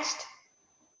detached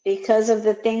because of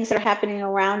the things that are happening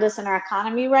around us in our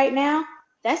economy right now,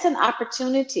 that's an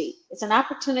opportunity. It's an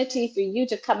opportunity for you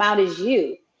to come out as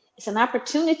you. It's an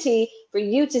opportunity for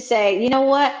you to say, you know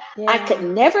what? I could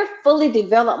never fully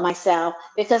develop myself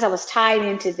because I was tied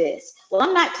into this. Well,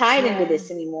 I'm not tied into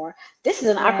this anymore. This is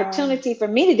an opportunity for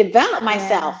me to develop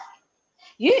myself.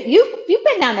 You've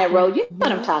been down that road. You know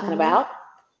what I'm talking about.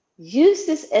 Use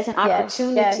this as an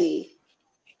opportunity,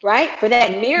 right? For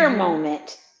that mirror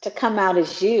moment to come out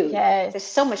as you. There's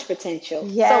so much potential.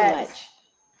 So much.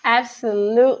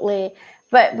 Absolutely.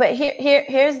 But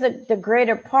here's the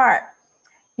greater part.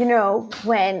 You know,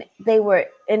 when they were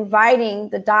inviting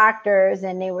the doctors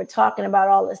and they were talking about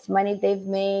all this money they've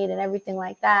made and everything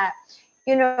like that,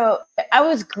 you know, I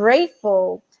was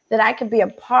grateful that I could be a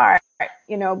part,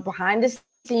 you know, behind the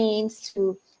scenes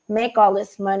to make all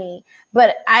this money.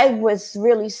 But I was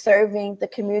really serving the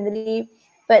community.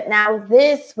 But now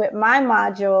this, with my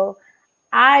module,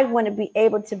 I want to be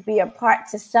able to be a part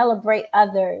to celebrate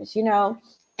others, you know,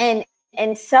 and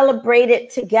celebrate it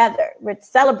together. We're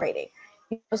celebrating.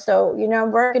 So, you know,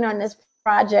 I'm working on this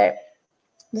project,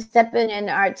 stepping in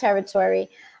our territory.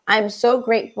 I'm so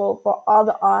grateful for all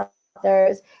the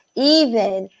authors,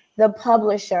 even the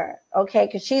publisher, okay,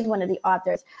 because she's one of the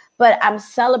authors. But I'm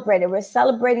celebrating. We're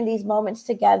celebrating these moments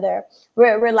together.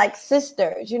 We're like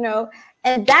sisters, you know,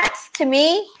 and that's, to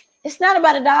me, it's not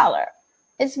about $1.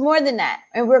 It's more than that.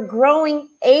 And we're growing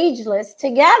ageless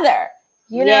together.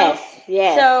 You know,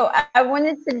 so I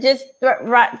wanted to just,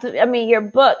 your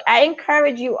book. I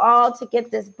encourage you all to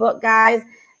get this book, guys,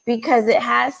 because it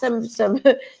has some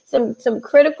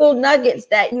critical nuggets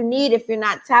that you need if you're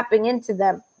not tapping into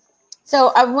them.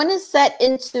 So I want to set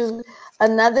into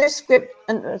another script.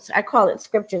 I call it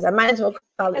scriptures. I might as well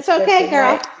call it. It's okay,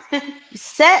 girl. Right?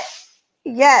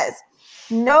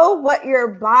 Know what your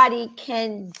body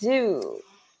can do.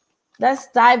 Let's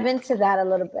dive into that a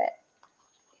little bit.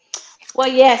 Well,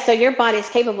 yeah, so your body is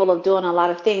capable of doing a lot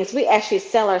of things. We actually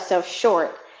sell ourselves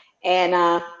short. And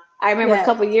I remember a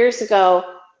couple of years ago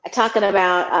talking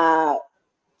about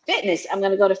fitness. I'm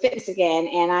going to go to fitness again.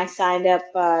 And I signed up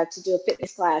to do a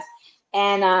fitness class.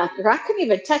 And I couldn't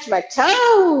even touch my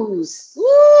toes.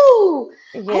 Woo!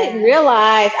 I didn't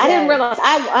realize.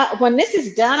 When this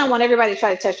is done, I want everybody to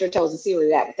try to touch their toes and see where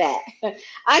they're at with that.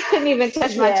 I couldn't even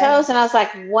touch my toes, and I was like,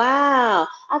 "Wow,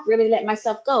 I've really let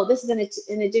myself go." This is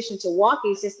in addition to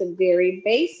walking, it's just the very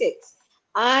basics.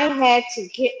 I had to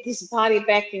get this body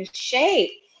back in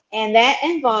shape, and that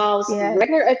involves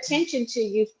regular attention to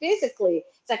you physically.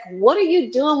 It's like, what are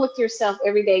you doing with yourself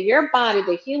every day? Your body,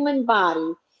 the human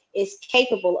body, is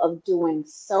capable of doing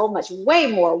so much, way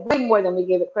more than we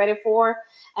give it credit for.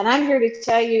 And I'm here to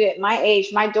tell you, at my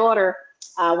age, my daughter,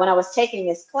 when I was taking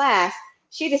this class,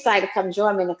 she decided to come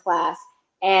join me in the class.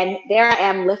 And there I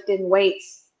am lifting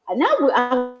weights. Now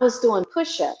I was doing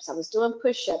push-ups.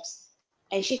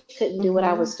 And she couldn't do what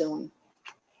I was doing.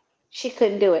 She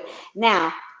couldn't do it.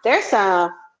 Now, there's a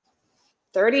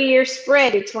 30-year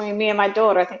spread between me and my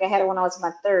daughter. I think I had her when I was in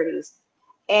my 30s.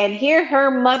 And here her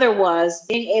mother was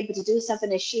being able to do something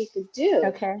that she could do.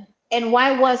 Okay. And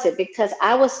why was it? Because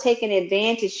I was taking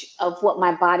advantage of what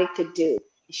my body could do.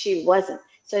 She wasn't.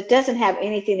 So it doesn't have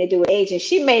anything to do with age. And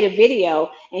she made a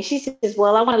video and she says,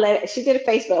 well, she did a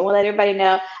Facebook. I want to let everybody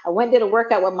know. I went and did a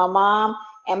workout with my mom,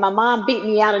 and my mom beat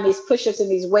me out on these push-ups and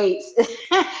these weights.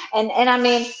 and I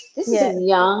mean, this is a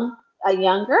young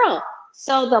girl.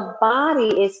 So the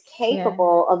body is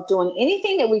capable of doing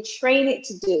anything that we train it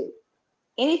to do.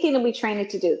 Anything that we train it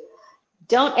to do.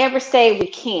 Don't ever say we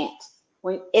can't.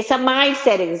 It's a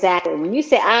mindset, exactly. When you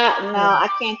say, no, I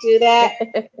can't do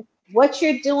that, what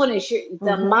you're doing is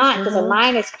the mind, because the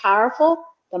mind is powerful,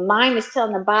 the mind is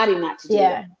telling the body not to do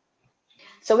it.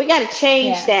 So we got to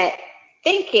change that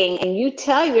thinking, and you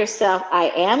tell yourself,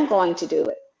 I am going to do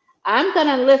it. I'm going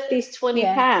to lift these 20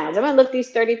 Yes. pounds. I'm going to lift these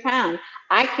 30 pounds.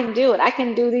 I can do it. I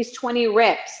can do these 20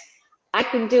 reps. I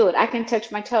can do it. I can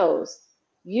touch my toes.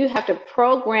 You have to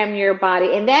program your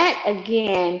body. And that,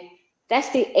 again, that's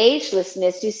the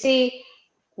agelessness. You see,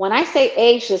 when I say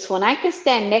ageless, when I can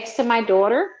stand next to my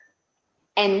daughter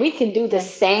and we can do the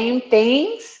Yes. same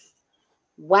things,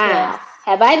 wow. Yes.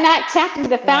 Have I not tapped into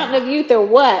the fountain of youth or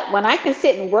what? When I can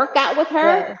sit and work out with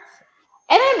her. Yes.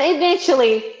 And then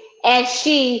eventually, as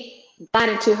she got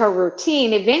into her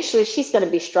routine, eventually she's going to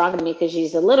be stronger than me because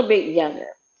she's a little bit younger.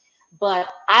 But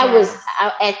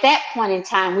at that point in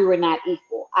time, we were not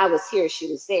equal. I was here,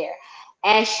 she was there.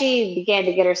 As she began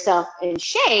to get herself in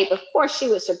shape, of course, she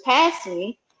would surpass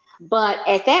me. But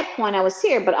at that point, I was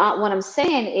here. But what I'm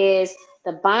saying is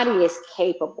the body is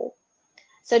capable.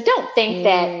 So don't think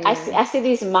that I see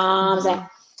these moms and,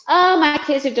 oh, my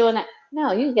kids are doing that.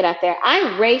 No, you can get out there.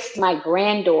 I raced my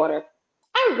granddaughter.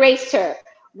 I raced her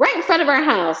right in front of our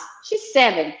house. She's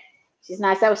 7. She's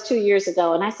nice. That was 2 years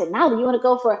ago. And I said, no, you want to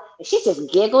go for it? And she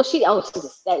just giggled.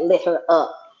 That lit her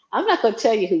up. I'm not going to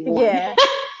tell you who won. Yeah.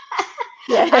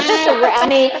 Yeah. I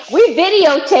mean, we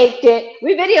videotaped it.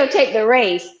 We videotaped the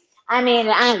race. I mean,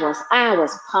 I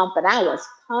was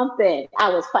pumping.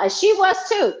 She was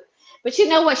too. But you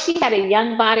know what? She had a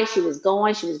young body. She was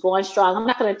going strong. I'm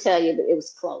not going to tell you, but it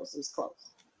was close. It was close.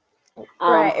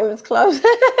 Right. It was close.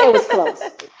 It was close.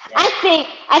 I think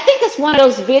it's one of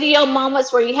those video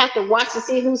moments where you have to watch to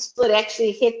see whose foot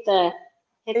actually hit the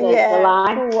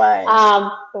line.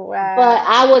 Wow. But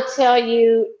I will tell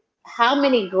you, how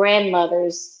many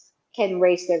grandmothers can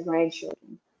race their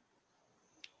grandchildren?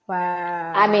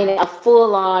 Wow. I mean, a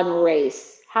full-on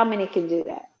race. How many can do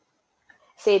that?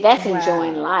 See, that's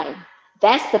enjoying life.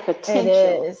 That's the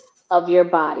potential of your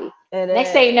body.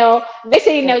 Next thing you know,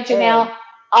 Janelle,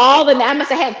 I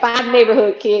must have had 5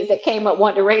 neighborhood kids that came up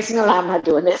wanting to race. No, I'm not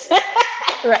doing this.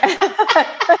 Right.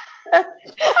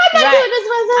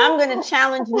 I'm going to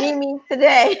challenge Mimi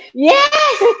today. Yes.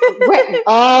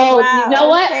 Oh, wow. You know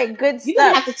what? Okay, good stuff. You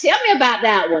have to tell me about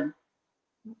that one.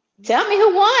 Tell me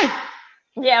who won.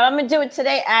 Yeah, I'm going to do it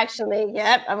today, actually.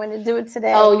 Yep, I'm going to do it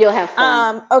today. Oh, you'll have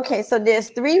fun. Okay, so there's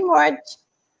 3 more.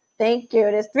 Thank you.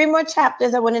 There's 3 more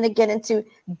chapters I wanted to get into.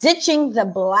 Ditching the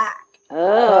black.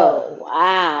 Oh,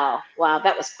 wow. Wow,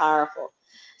 that was powerful.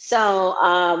 So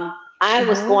I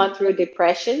was going through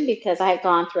depression because I had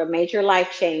gone through a major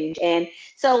life change. And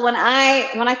so when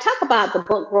I talk about the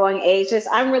book Growing Ageless,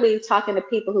 I'm really talking to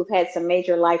people who've had some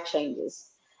major life changes.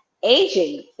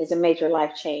 Aging is a major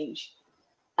life change.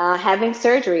 Having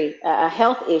surgery, a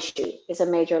health issue is a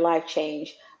major life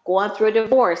change. Going through a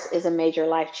divorce is a major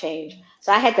life change.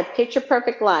 So I had the picture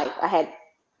perfect life.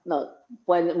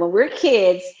 When we're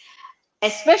kids,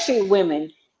 especially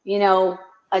women, you know,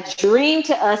 a dream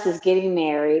to us is getting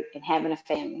married and having a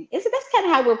family. That's kind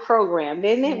of how we're programmed,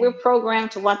 isn't it? We're programmed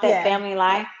to want that family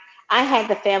life. I had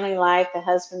the family life, the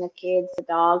husband, the kids, the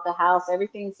dog, the house,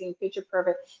 everything seemed picture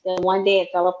perfect. Then one day it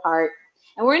fell apart.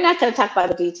 And we're not going to talk about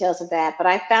the details of that, but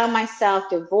I found myself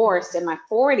divorced in my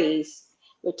 40s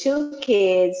with 2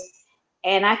 kids,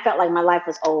 and I felt like my life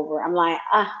was over. I'm like,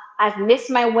 I've missed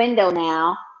my window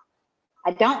now.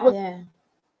 I don't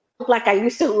look like I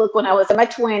used to look when I was in my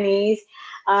 20s.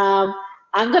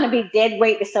 I'm going to be dead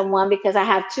weight to someone because I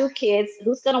have 2 kids.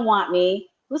 Who's going to want me?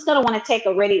 Who's going to want to take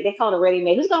they call it a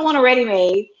ready-made. Who's going to want a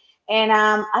ready-made? And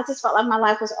I just felt like my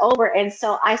life was over. And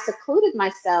so I isolated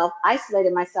myself.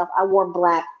 I wore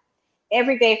black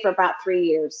every day for about 3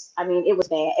 years. I mean, it was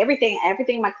bad. Everything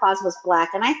in my closet was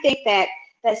black. And I think that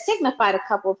signified a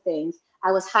couple of things.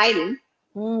 I was hiding.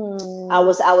 I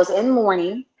was in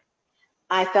mourning.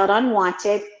 I felt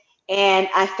unwanted. And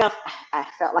I felt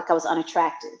like I was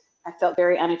unattractive. I felt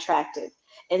very unattractive.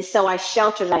 And so I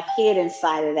sheltered, I hid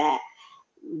inside of that.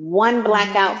 One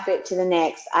black outfit to the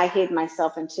next, I hid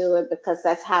myself into it because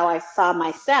that's how I saw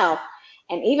myself.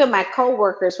 And even my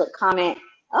coworkers would comment,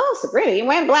 "Oh, Sabrina, you're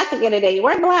wearing black again today. You're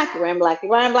wearing black. You're wearing black. You're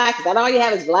wearing black. Is that all you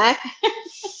have is black?"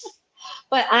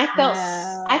 But I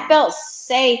felt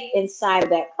safe inside of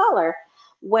that color.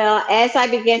 Well, as I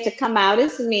began to come out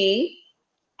as me,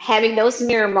 having those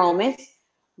mirror moments,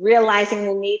 realizing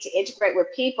the need to integrate with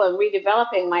people and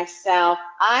redeveloping myself,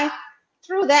 I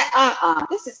threw that,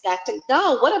 this has got to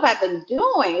go. What have I been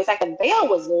doing? It's like the veil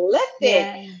was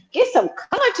lifted. Get some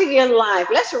color to your life.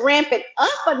 Let's ramp it up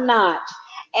a notch.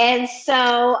 And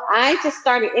so I just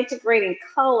started integrating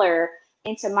color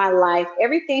into my life.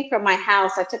 Everything from my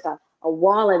house, I took a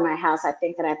wall in my house, I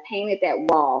think, and I painted that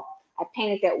wall. I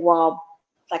painted that wall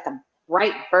like a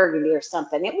bright burgundy or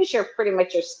something. It was pretty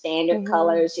much your standard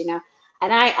colors, you know.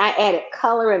 And I added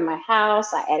color in my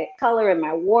house. I added color in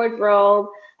my wardrobe.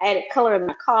 added color in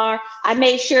my car. I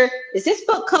made sure, is this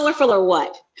book colorful or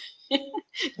what?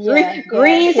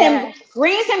 Greens and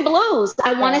blues.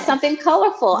 I wanted something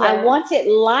colorful. I wanted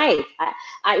life.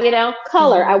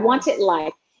 Color. I wanted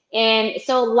life. And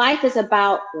so life is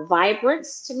about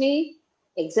vibrance to me,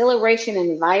 exhilaration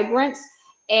and vibrance.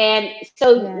 And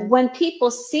so when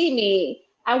people see me,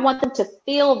 I want them to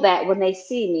feel that when they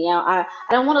see me. I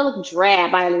don't want to look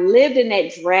drab. I lived in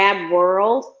that drab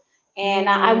world, and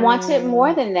I wanted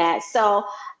more than that. So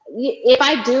if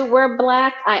I do wear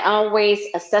black, I always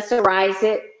accessorize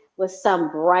it with some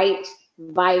bright,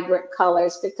 vibrant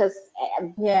colors, because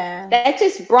that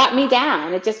just brought me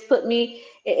down. It just put me,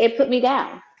 it put me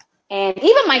down. And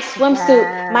even my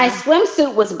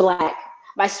swimsuit was black.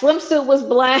 My swimsuit was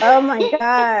black. Oh my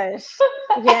gosh.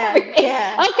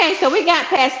 Okay, so we got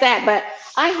past that, but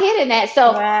I hid in that.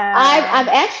 So I've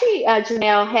actually,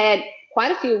 Janelle, had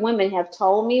quite a few women have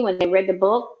told me when they read the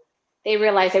book, they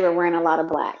realized they were wearing a lot of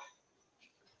black.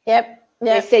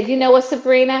 They said, you know what,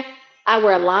 Sabrina? I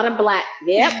wear a lot of black.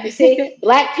 You see,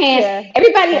 black pants.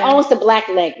 Everybody owns the black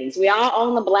leggings. We all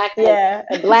own the black,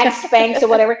 the black Spanx or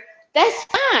whatever. That's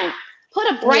fine. Put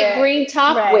a bright green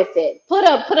top with it. Put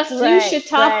a fuchsia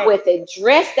top with it.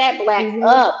 Dress that black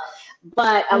up.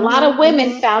 But a lot of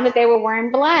women found that they were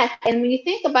wearing black. And when you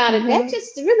think about it, that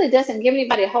just really doesn't give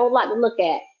anybody a whole lot to look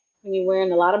at when you're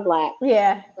wearing a lot of black.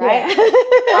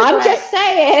 I'm just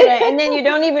saying. And then you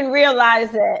don't even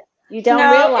realize it. You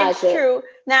don't realize it. It's true.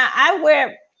 Now I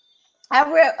wear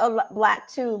a black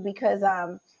too, because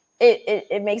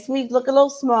it makes me look a little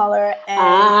smaller,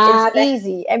 and it's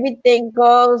easy. Everything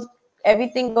goes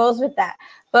with that.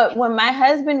 But when my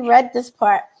husband read this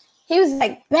part, he was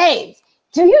like, "Babe,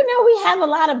 do you know we have a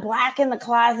lot of black in the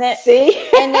closet?" See?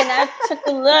 And then I took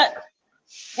a look,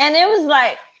 and it was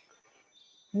like,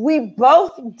 we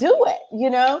both do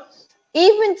it,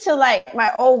 even to like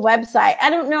my old website. I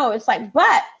don't know. It's like,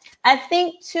 but I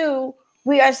think too,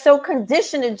 we are so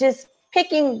conditioned to just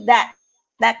picking that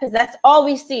because that's all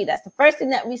we see. That's the first thing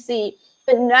that we see,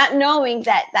 but not knowing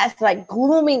that that's like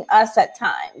glooming us at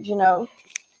times,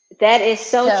 That is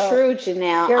so true,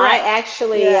 Janelle. Right. I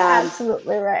actually,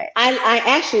 absolutely right. I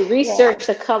actually researched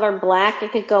the color black.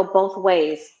 It could go both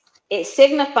ways. It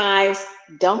signifies,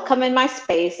 don't come in my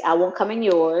space, I won't come in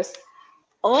yours.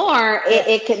 Or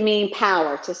it could mean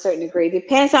power to a certain degree.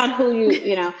 Depends on who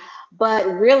you. But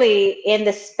really, in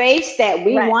the space that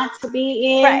we want to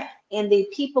be in the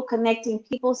people connecting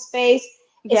people space,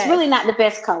 it's really not the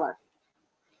best color.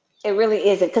 It really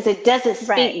isn't, because it doesn't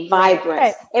speak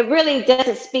vibrance. It really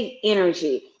doesn't speak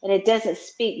energy, and it doesn't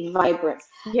speak vibrance.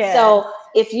 So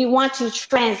if you want to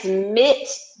transmit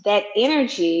that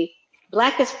energy,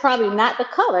 black is probably not the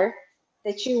color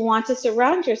that you want to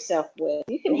surround yourself with.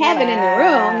 You can have it in the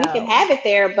room. You can have it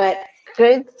there, but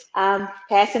good.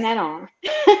 Passing that on.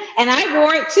 And I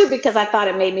wore it too because I thought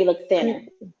it made me look thinner.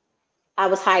 I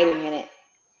was hiding in it.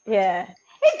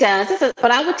 It does. But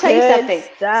I will tell you something.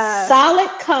 Solid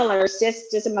colors,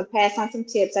 just I'm going to pass on some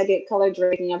tips. I did color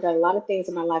draping. I've done a lot of things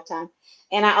in my lifetime.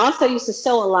 And I also used to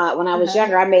sew a lot when I was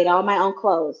younger. I made all my own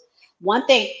clothes. One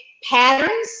thing,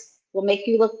 patterns will make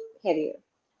you look heavier.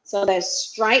 So there's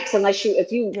stripes,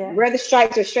 if you wear the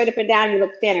stripes or straight up and down, you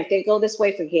look thinner. If they go this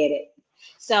way, forget it.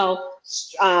 So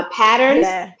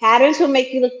patterns will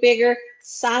make you look bigger.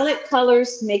 Solid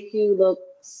colors make you look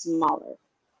smaller.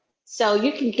 So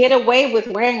you can get away with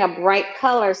wearing a bright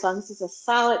color as long as it's a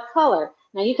solid color.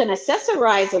 Now you can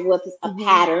accessorize it with a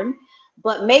pattern,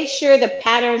 but make sure the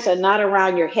patterns are not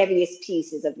around your heaviest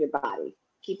pieces of your body.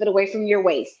 Keep it away from your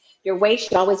waist. Your waist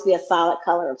should always be a solid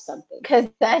color of something. Because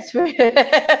that's where we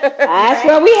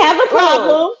have the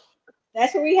problem.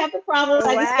 That's where we have the problem.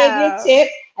 I just gave you a tip.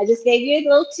 I just gave you a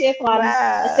little tip on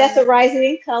accessorizing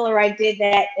in color. I did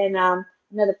that in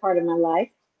another part of my life.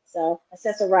 So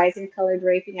accessorizing, color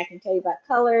draping, I can tell you about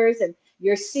colors and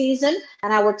your season.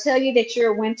 And I will tell you that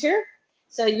you're winter.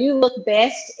 So you look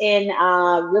best in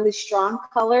really strong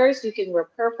colors. You can wear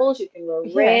purples. You can wear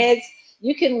reds.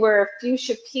 You can wear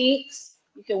fuchsia pinks.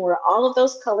 You can wear all of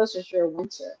those colors as you're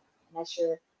winter. And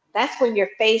that's when your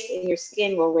face and your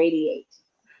skin will radiate.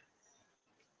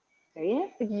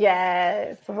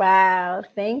 Yes. Wow.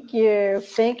 Thank you.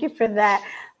 Thank you for that.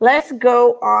 Let's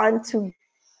go on to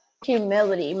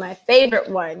humility, my favorite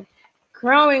one.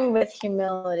 Growing with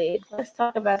humility. Let's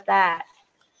talk about that.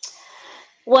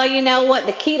 Well, you know what?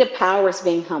 The key to power is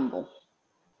being humble.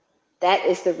 That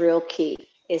is the real key,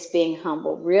 is being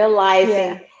humble.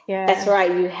 Realizing that's right.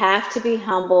 You have to be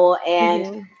humble.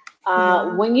 And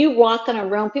when you walk in a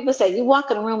room, people say you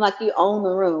walk in a room like you own the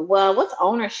room. Well, what's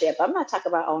ownership? I'm not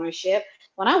talking about ownership.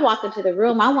 When I walk into the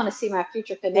room, I want to see my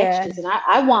future Yeah. connections, and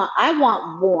I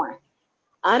want warmth.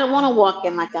 I don't want to walk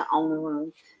in like I own the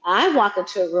room. I walk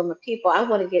into a room of people. I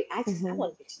want to get. I Mm-hmm.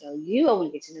 want to get to know you. I want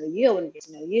to get to know you. I want to get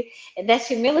to know you. And that's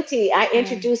humility. I Yeah.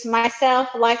 introduce myself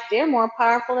like they're more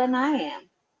powerful than I am.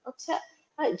 I'll tell,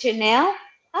 Janelle,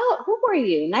 who are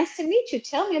you? Nice to meet you.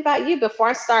 Tell me about you before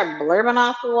I start blurbing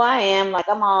off who I am, like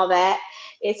I'm all that.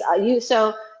 It's you.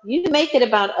 So you make it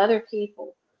about other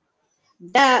people.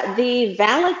 The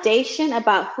validation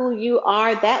about who you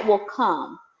are, that will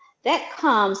come. That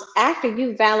comes after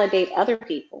you validate other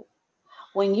people.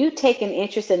 When you take an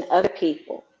interest in other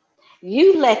people,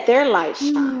 you let their light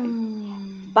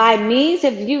shine. By means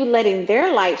of you letting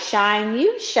their light shine,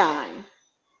 you shine.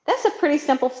 That's a pretty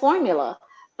simple formula.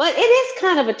 But it is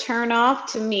kind of a turn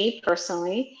off to me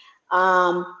personally,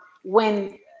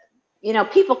 when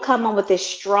people come on with this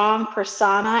strong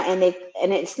persona, and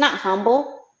it's not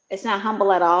humble. It's not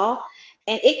humble at all.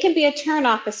 And it can be a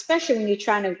turnoff, especially when you're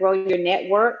trying to grow your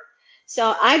network.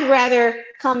 So I'd rather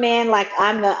come in like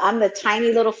I'm the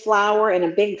tiny little flower in a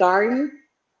big garden.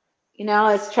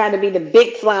 It's trying to be the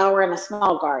big flower in a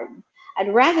small garden.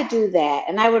 I'd rather do that.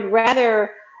 And I would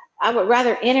rather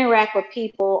interact with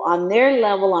people on their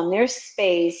level, on their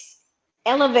space,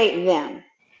 elevate them.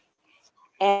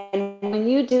 And when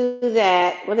you do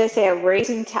that, what they say, a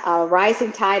rising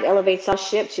tide elevates all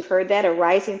ships. You've heard that, a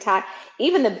rising tide.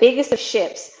 Even the biggest of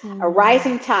ships, a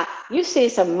rising tide. You've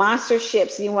seen some monster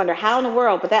ships, and you wonder how in the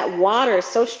world, but that water is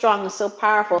so strong and so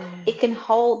powerful, it can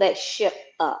hold that ship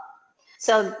up.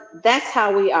 So that's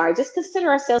how we are. Just consider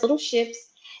ourselves little ships,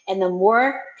 and the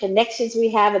more connections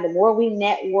we have, and the more we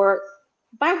network,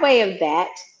 by way of that,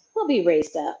 we'll be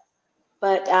raised up.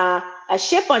 But a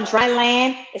ship on dry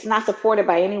land is not supported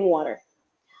by any water.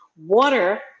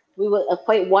 Water, we will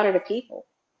equate water to people,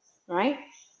 right?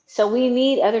 So we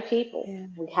need other people. Yeah.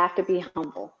 We have to be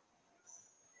humble.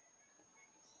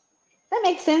 That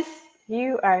makes sense.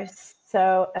 You are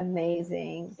so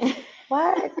amazing.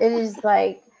 What? It is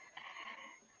like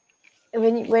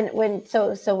when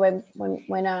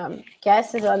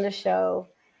guest is on the show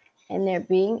and they're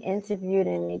being interviewed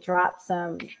and they drop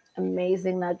some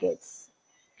amazing nuggets,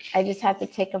 I just have to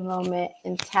take a moment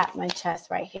and tap my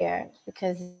chest right here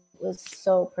because it was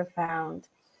so profound.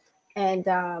 And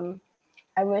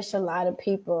I wish a lot of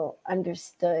people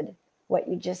understood what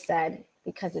you just said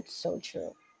because it's so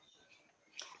true.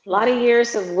 A lot of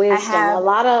years of wisdom. A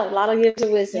lot of years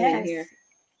of wisdom in here.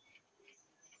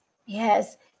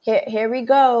 Yes. Here we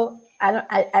go.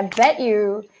 I bet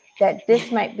you that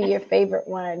this might be your favorite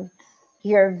one.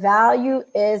 Your value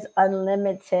is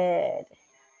unlimited.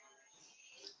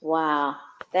 Wow,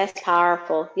 that's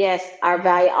powerful. Yes, our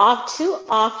value. Too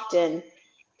often,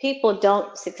 people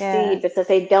don't succeed because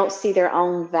they don't see their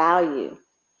own value.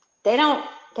 They don't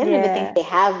even think they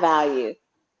have value.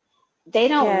 They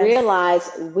don't realize,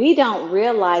 we don't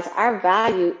realize our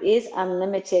value is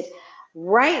unlimited.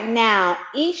 Right now,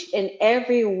 each and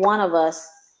every one of us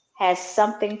has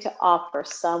something to offer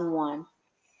someone.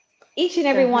 Each and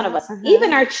every one of us,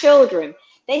 even our children,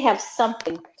 they have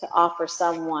something to offer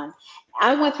someone.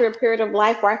 I went through a period of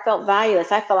life where I felt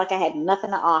valueless. I felt like I had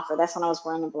nothing to offer. That's when I was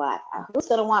wearing the black. Who's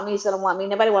going to want me? Who's going to want me?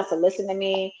 Nobody wants to listen to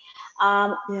me.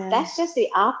 That's just the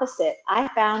opposite. I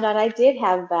found out I did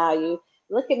have value.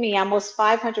 Look at me, almost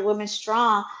 500 women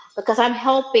strong, because I'm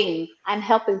helping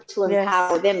to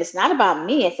empower them. It's not about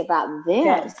me, it's about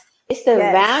them. It's the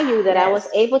value that I was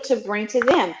able to bring to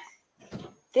them.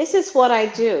 This is what I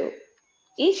do.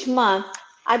 Each month,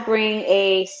 I bring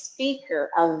a speaker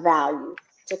of value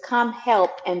to come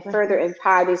help and further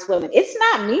empower these women. It's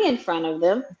not me in front of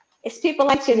them. It's people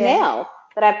like Janelle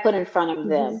that I put in front of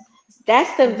them.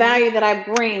 That's the value that I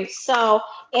bring. So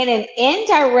in an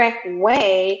indirect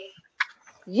way,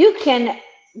 you can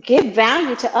give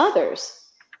value to others.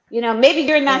 Maybe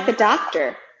you're not the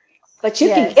doctor, but you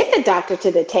can get the doctor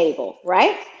to the table,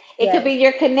 right? It could be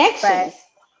your connections,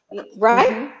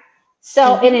 right?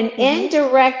 So in an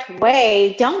indirect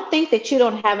way, don't think that you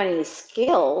don't have any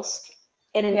skills.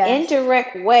 In an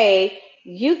indirect way,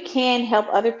 you can help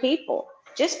other people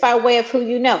just by way of who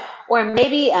you know. Or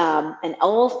maybe an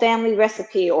old family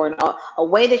recipe, or a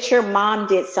way that your mom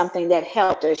did something that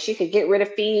helped, or she could get rid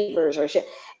of fevers, or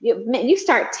you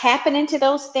start tapping into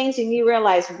those things and you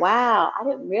realize, wow, I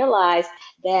didn't realize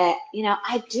that,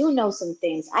 I do know some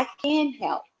things. I can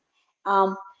help.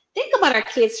 Think about our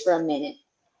kids for a minute.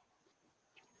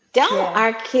 Don't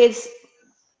our kids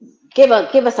give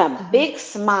us a big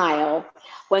smile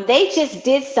when they just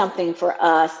did something for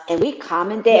us, and we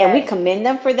commend and we commend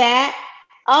them for that?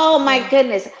 Oh my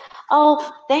goodness.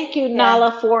 Oh, thank you,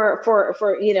 Nala, for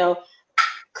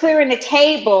clearing the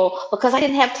table because I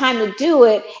didn't have time to do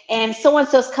it and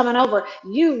so-and-so's coming over.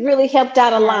 You really helped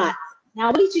out a lot. Now,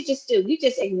 what did you just do? You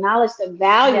just acknowledged the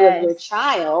value of your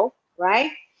child,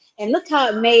 right? And look how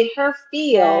it made her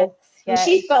feel when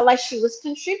she felt like she was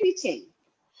contributing.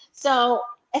 So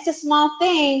it's a small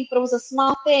thing, but it was a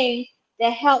small thing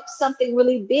that helped something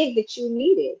really big that you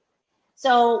needed.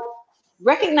 So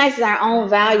recognizing our own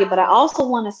value, but I also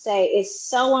want to say it's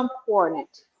so important.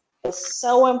 It's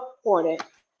so important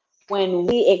when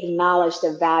we acknowledge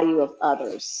the value of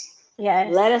others.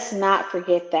 Let us not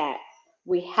forget that.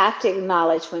 We have to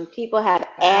acknowledge when people have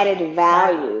added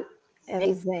value.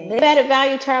 Amazing. They've added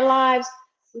value to our lives.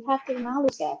 We have to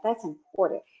acknowledge that. That's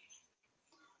important.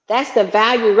 That's the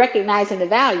value, recognizing the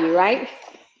value, right?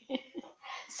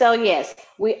 So yes,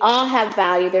 we all have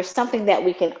value. There's something that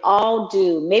we can all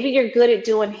do. Maybe you're good at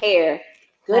doing hair,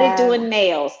 good at doing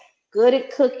nails, good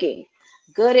at cooking,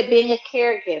 good at being a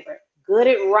caregiver, good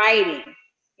at writing,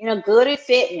 good at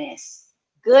fitness,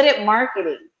 good at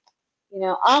marketing,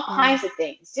 all kinds of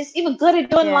things. Just even good at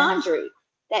doing laundry.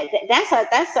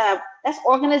 That's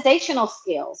organizational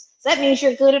skills. So that means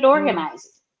you're good at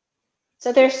organizing.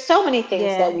 So there's so many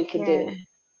things that we can do.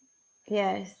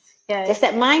 Yes. Just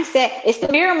that mindset. It's the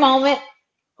mirror moment.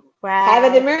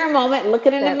 Having the mirror moment,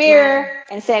 looking in the mirror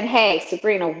and saying, "Hey,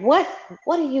 Sabrina, what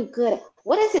are you good at?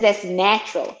 What is it that's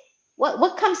natural?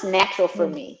 What comes natural for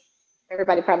me?"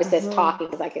 Everybody probably says talking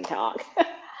because I can talk,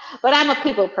 but I'm a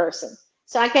people person.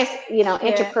 So I guess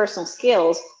interpersonal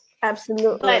skills.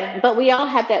 Absolutely. But we all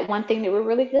have that one thing that we're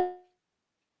really good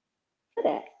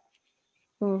at.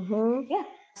 Yeah.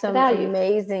 Some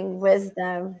amazing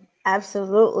wisdom.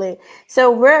 Absolutely.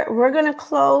 So we're gonna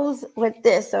close with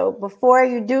this. So before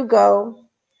you do go,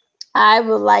 I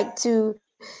would like you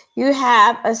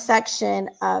have a section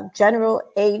of general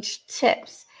age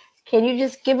tips. Can you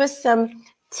just give us some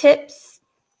tips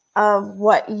of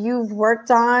what you've worked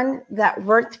on that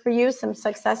worked for you, some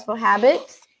successful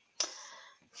habits?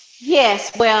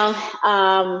 Yes. Well,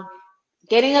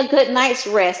 getting a good night's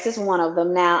rest is one of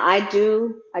them. Now I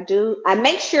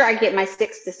make sure I get my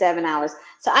 6 to 7 hours.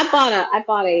 So I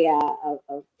bought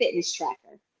a fitness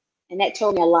tracker, and that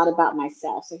told me a lot about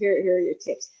myself. So here are your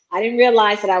tips. I didn't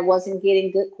realize that I wasn't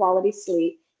getting good quality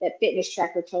sleep. That fitness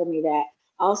tracker told me that.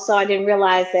 Also, I didn't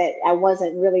realize that I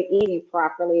wasn't really eating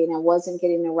properly and I wasn't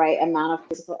getting the right amount of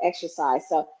physical exercise.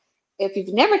 So if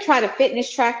you've never tried a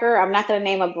fitness tracker, I'm not going to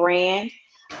name a brand,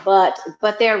 but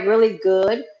they're really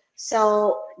good.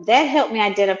 So that helped me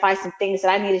identify some things that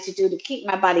I needed to do to keep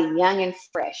my body young and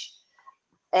fresh.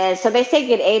 And so they say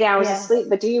get 8 hours of sleep,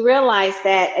 but do you realize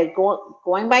that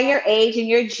going by your age and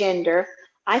your gender,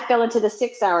 I fell into the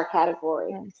 6-hour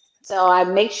category. So I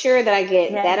make sure that I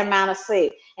get that amount of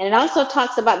sleep. And it also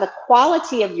talks about the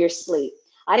quality of your sleep.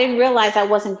 I didn't realize I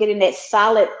wasn't getting that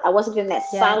solid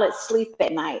sleep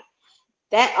at night.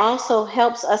 That also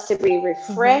helps us to be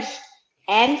refreshed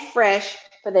and fresh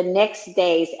for the next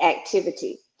day's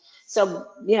activity. So,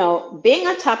 being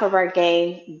on top of our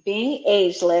game, being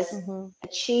ageless,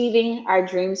 achieving our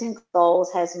dreams and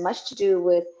goals has much to do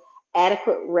with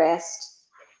adequate rest,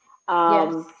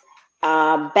 balanced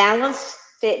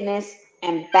fitness,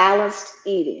 and balanced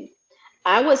eating.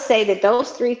 I would say that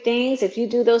those 3 things, if you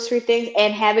do those 3 things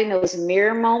and having those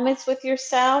mirror moments with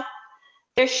yourself,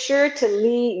 they're sure to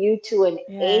lead you to an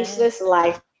ageless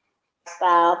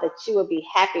lifestyle that you will be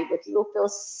happy with. You will feel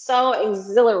so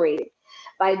exhilarated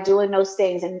by doing those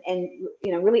things and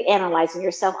really analyzing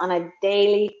yourself on a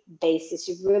daily basis.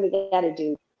 You really got to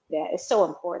do that. It's so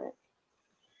important.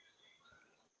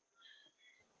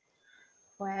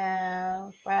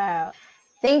 Wow.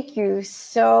 Thank you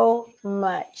so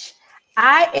much.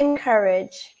 I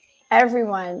encourage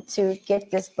everyone to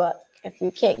get this book. If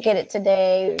you can't get it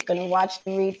today, you're going to watch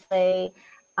the replay.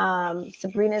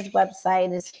 Sabrina's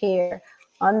website is here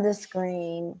on the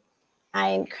screen.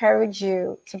 I encourage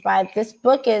you to buy this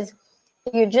book.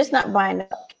 You're just not buying a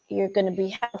book. You're going to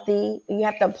be healthy. You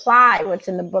have to apply what's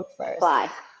in the book first.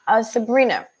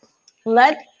 Sabrina,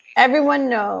 let everyone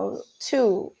know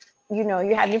too. You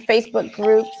have your Facebook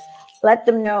groups. Let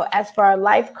them know, as for our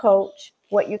life coach,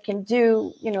 what you can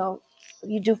do,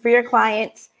 you do for your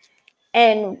clients,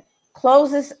 and close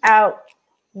this out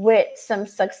with some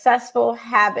successful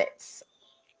habits.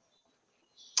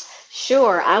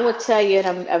 Sure, I will tell you,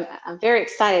 and I'm very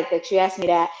excited that you asked me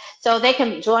that. So they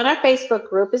can join our Facebook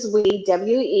group as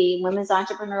WE, Women's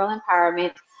Entrepreneurial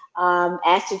Empowerment.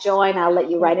 Ask to join, I'll let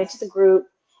you right into the group.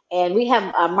 And we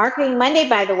have Marketing Monday,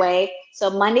 by the way. So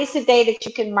Monday's the day that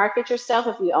you can market yourself.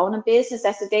 If you own a business,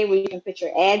 that's the day where you can put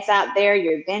your ads out there,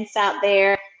 your events out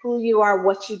there, who you are,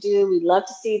 what you do. We love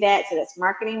to see that. So that's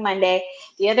Marketing Monday.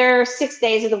 The other 6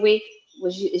 days of the week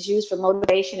is used for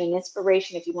motivation and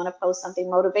inspiration. If you want to post something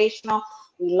motivational,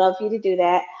 we love you to do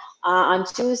that. On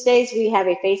Tuesdays, we have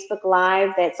a Facebook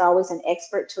Live that's always an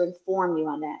expert to inform you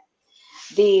on that.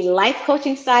 The life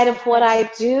coaching side of what I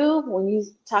do, when you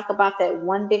talk about that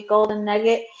one big golden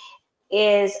nugget,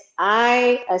 is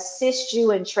I assist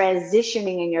you in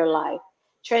transitioning in your life.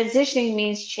 Transitioning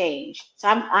means change. So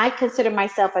I consider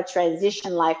myself a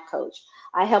transition life coach.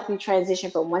 I help you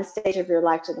transition from one stage of your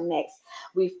life to the next.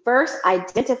 We first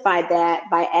identify that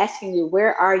by asking you,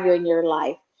 where are you in your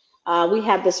life? We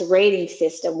have this rating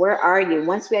system. Where are you?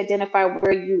 Once we identify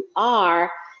where you are,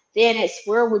 then it's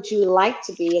where would you like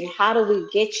to be and how do we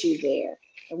get you there?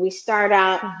 And we start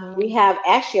out, we have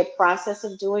actually a process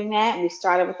of doing that. And we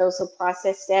started with those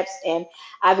process steps, and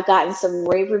I've gotten some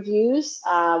rave reviews.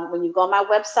 When you go on my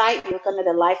website, you look under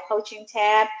the life coaching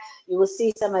tab, you will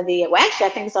see some of the, well, actually, I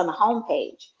think it's on the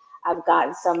homepage. I've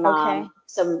gotten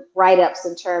some write-ups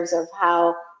in terms of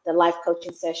how the life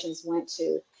coaching sessions went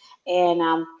to.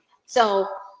 And so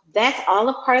that's all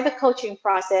a part of the coaching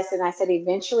process. And I said,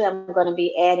 eventually I'm going to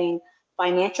be adding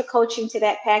financial coaching to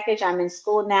that package. I'm in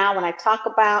school now. When I talk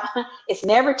about it's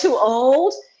never too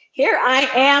old, here I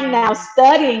am now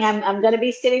studying. I'm going to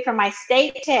be sitting for my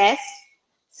state test.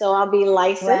 So I'll be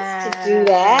licensed to do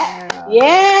that.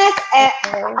 Yes.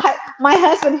 And my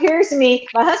husband hears me.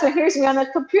 My husband hears me on the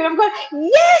computer. I'm going,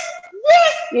 yes,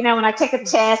 yes. You know, when I take a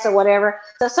test or whatever.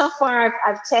 So far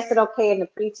I've tested okay in the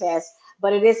pre-test.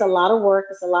 But it is a lot of work.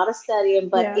 It's a lot of studying.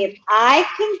 But if I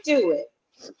can do it,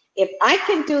 if I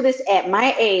can do this at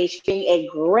my age, being a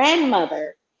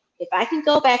grandmother, if I can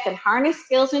go back and harness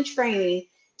skills and training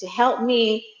to help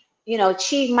me, you know,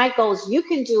 achieve my goals, you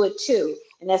can do it too.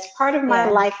 And that's part of my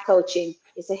life coaching,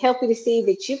 is to help you to see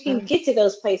that you can get to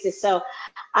those places. So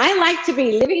I like to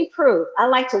be living proof. I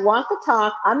like to walk the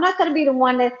talk. I'm not going to be the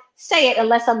one to say it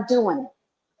unless I'm doing it.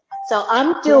 So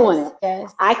I'm doing it.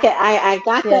 Yes. I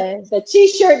got the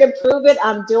t-shirt to prove it.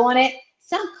 I'm doing it.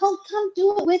 So come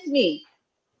do it with me.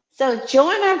 So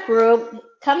join our group.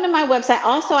 Come to my website.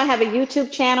 Also, I have a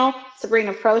YouTube channel,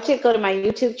 Sabrina Protic. Go to my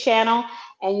YouTube channel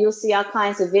and you'll see all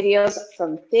kinds of videos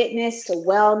from fitness to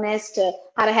wellness to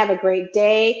how to have a great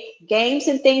day, games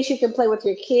and things you can play with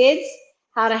your kids,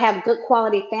 how to have good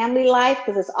quality family life,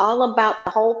 because it's all about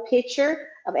the whole picture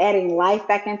of adding life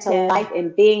back into life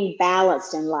and being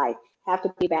balanced in life. Have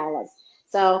to be balanced.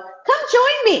 So come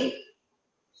join me.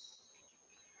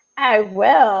 I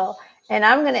will. And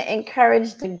I'm going to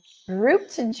encourage the group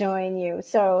to join you.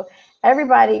 So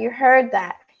everybody, you heard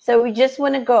that. So we just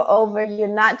want to go over, you're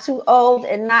not too old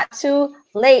and not too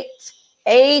late.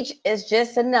 Age is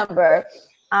just a number.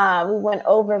 We went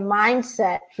over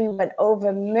mindset. We went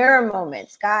over mirror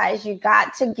moments. Guys, you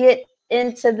got to get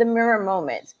into the mirror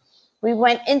moments. We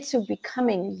went into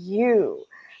becoming you.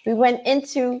 We went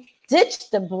into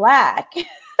ditch the black.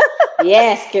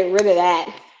 Yes, get rid of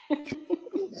that.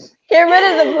 Get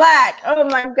rid of the black. Oh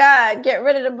my God, get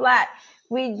rid of the black.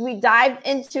 We dived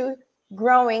into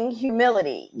growing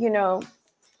humility, you know.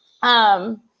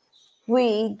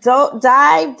 We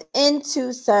dived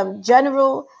into some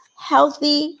general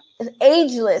healthy,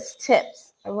 ageless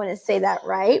tips. I want to say that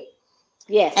right.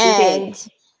 Yes, and you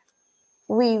did.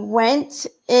 We went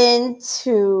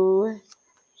into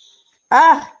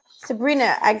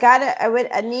Sabrina,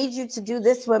 I need you to do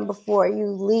this one before you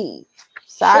leave.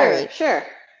 Sorry. Sure.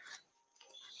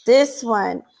 This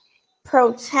one,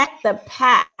 protect the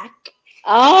pack.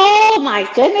 Oh my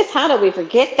goodness, how did we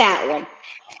forget that one?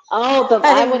 Oh, but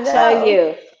I will tell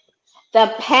you,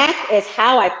 the pack is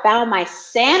how I found my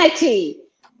sanity.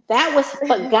 That was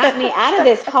what got me out of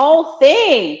this whole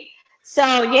thing.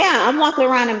 So yeah, I'm walking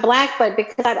around in black, but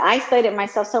because I'd isolated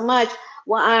myself so much,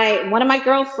 one of my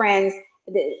girlfriends,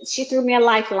 she threw me a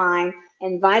lifeline,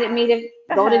 invited me to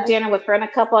go to dinner with her and a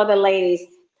couple other ladies.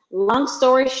 Long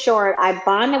story short, I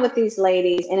bonded with these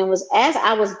ladies, and it was as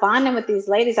I was bonding with these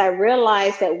ladies, I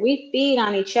realized that we feed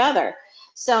on each other.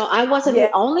 So I wasn't the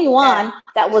only one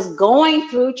that was going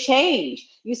through change.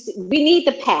 You see, we need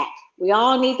the pack. We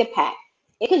all need the pack.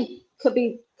 It could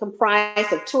be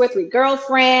comprised of 2 or 3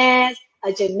 girlfriends,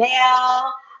 a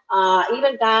Janelle,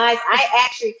 even guys. I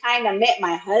actually kind of met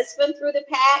my husband through the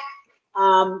pack.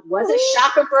 Wasn't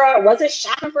shopping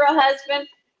for a husband,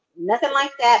 nothing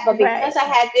like that. But because I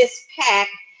had this pack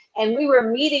and we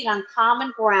were meeting on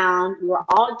common ground, we were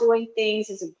all doing things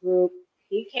as a group.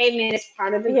 He came in as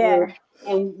part of the group,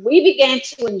 and we began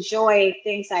to enjoy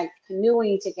things like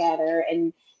canoeing together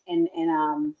and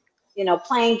you know,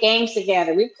 playing games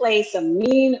together. We played some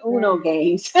mean Uno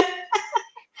games,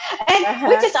 and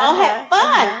we just all had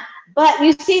fun. But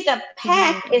you see, the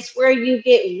pack is where you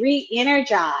get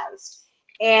re-energized.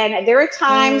 And there are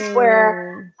times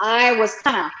where I was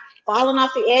kind of falling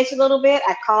off the edge a little bit.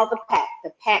 I called the pack.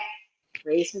 The pack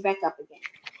raised me back up again.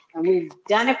 And we've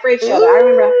done it for each other.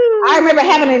 I remember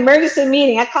having an emergency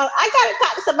meeting. I gotta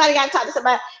talk to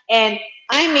somebody, And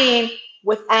I mean,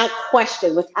 without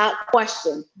question,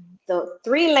 the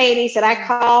three ladies that I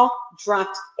called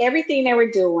dropped everything they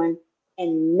were doing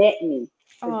and met me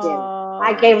for dinner.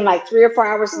 I gave them like 3 or 4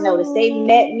 hours notice. They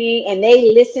met me and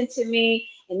they listened to me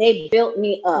and they built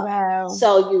me up. Wow.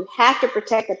 So you have to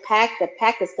protect the pack. The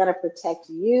pack is gonna protect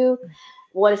you.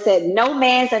 What it said, no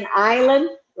man's an island,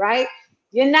 right?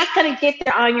 You're not going to get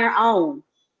there on your own.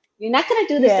 You're not going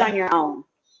to do this on your own.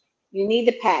 You need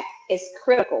the pack. It's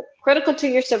critical to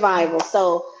your survival.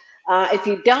 So if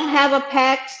you don't have a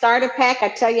pack, start a pack. I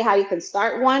tell you how you can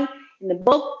start one in the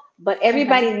book, but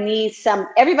everybody needs somebody.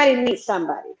 Everybody needs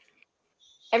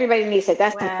it.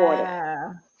 That's important.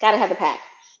 Got to have the pack.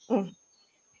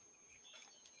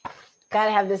 Got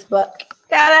to have this book.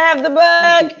 Gotta have the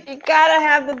book. You gotta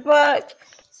have the book.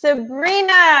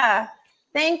 Sabrina,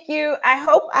 thank you. I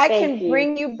hope I can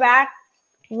bring you back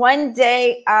one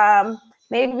day.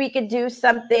 Maybe we could do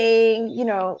something, you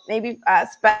know, maybe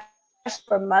special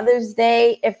for Mother's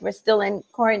Day if we're still in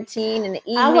quarantine in the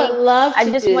evening. I would love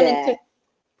to do that.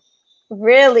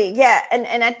 Really, yeah.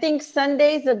 And I think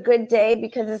Sunday's a good day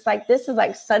because it's like, this is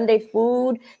like Sunday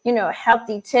food, you know,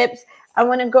 healthy tips. I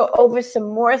want to go over some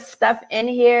more stuff in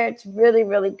here. It's really,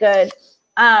 really good.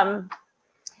 I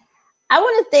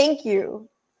want to thank you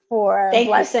for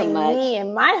blessing me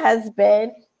and my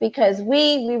husband, because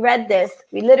we read this.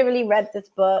 We literally read this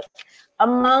book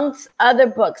amongst other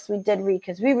books we did read,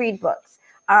 because we read books.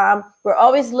 We're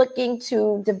always looking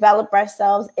to develop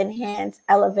ourselves, enhance,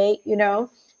 elevate, you know,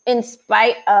 in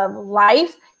spite of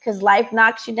life, because life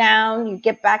knocks you down, you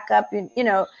get back up, you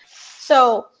know.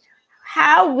 So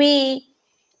how we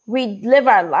live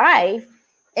our life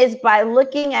is by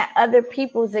looking at other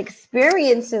people's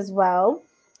experience as well,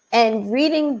 and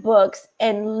reading books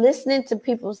and listening to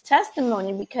people's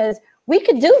testimony, because we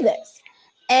could do this.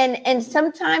 And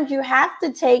sometimes you have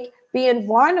to take being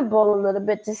vulnerable a little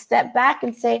bit to step back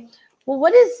and say, well,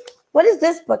 what is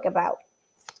this book about?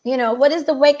 You know, what is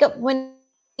the Wake Up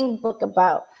Winning book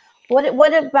about? What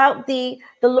about the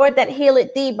Lord That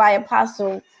Healeth Thee by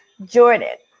Apostle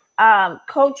Jordan?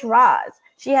 Coach Roz,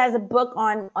 she has a book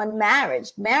on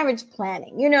marriage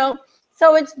planning, you know.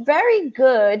 So it's very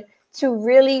good to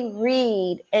really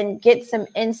read and get some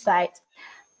insights.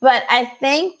 But I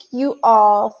thank you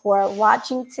all for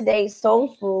watching today's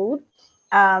Soul Food.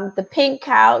 The pink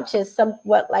couch is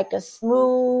somewhat like a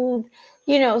smooth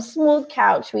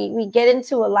couch. We get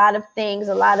into a lot of things,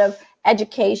 a lot of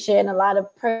education, a lot of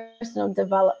personal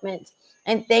development.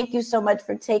 And thank you so much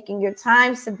for taking your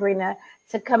time, Sabrina,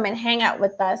 to come and hang out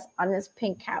with us on this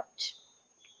pink couch.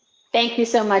 Thank you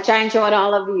so much. I enjoyed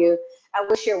all of you. I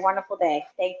wish you a wonderful day.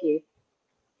 Thank you.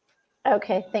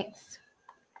 Okay, thanks.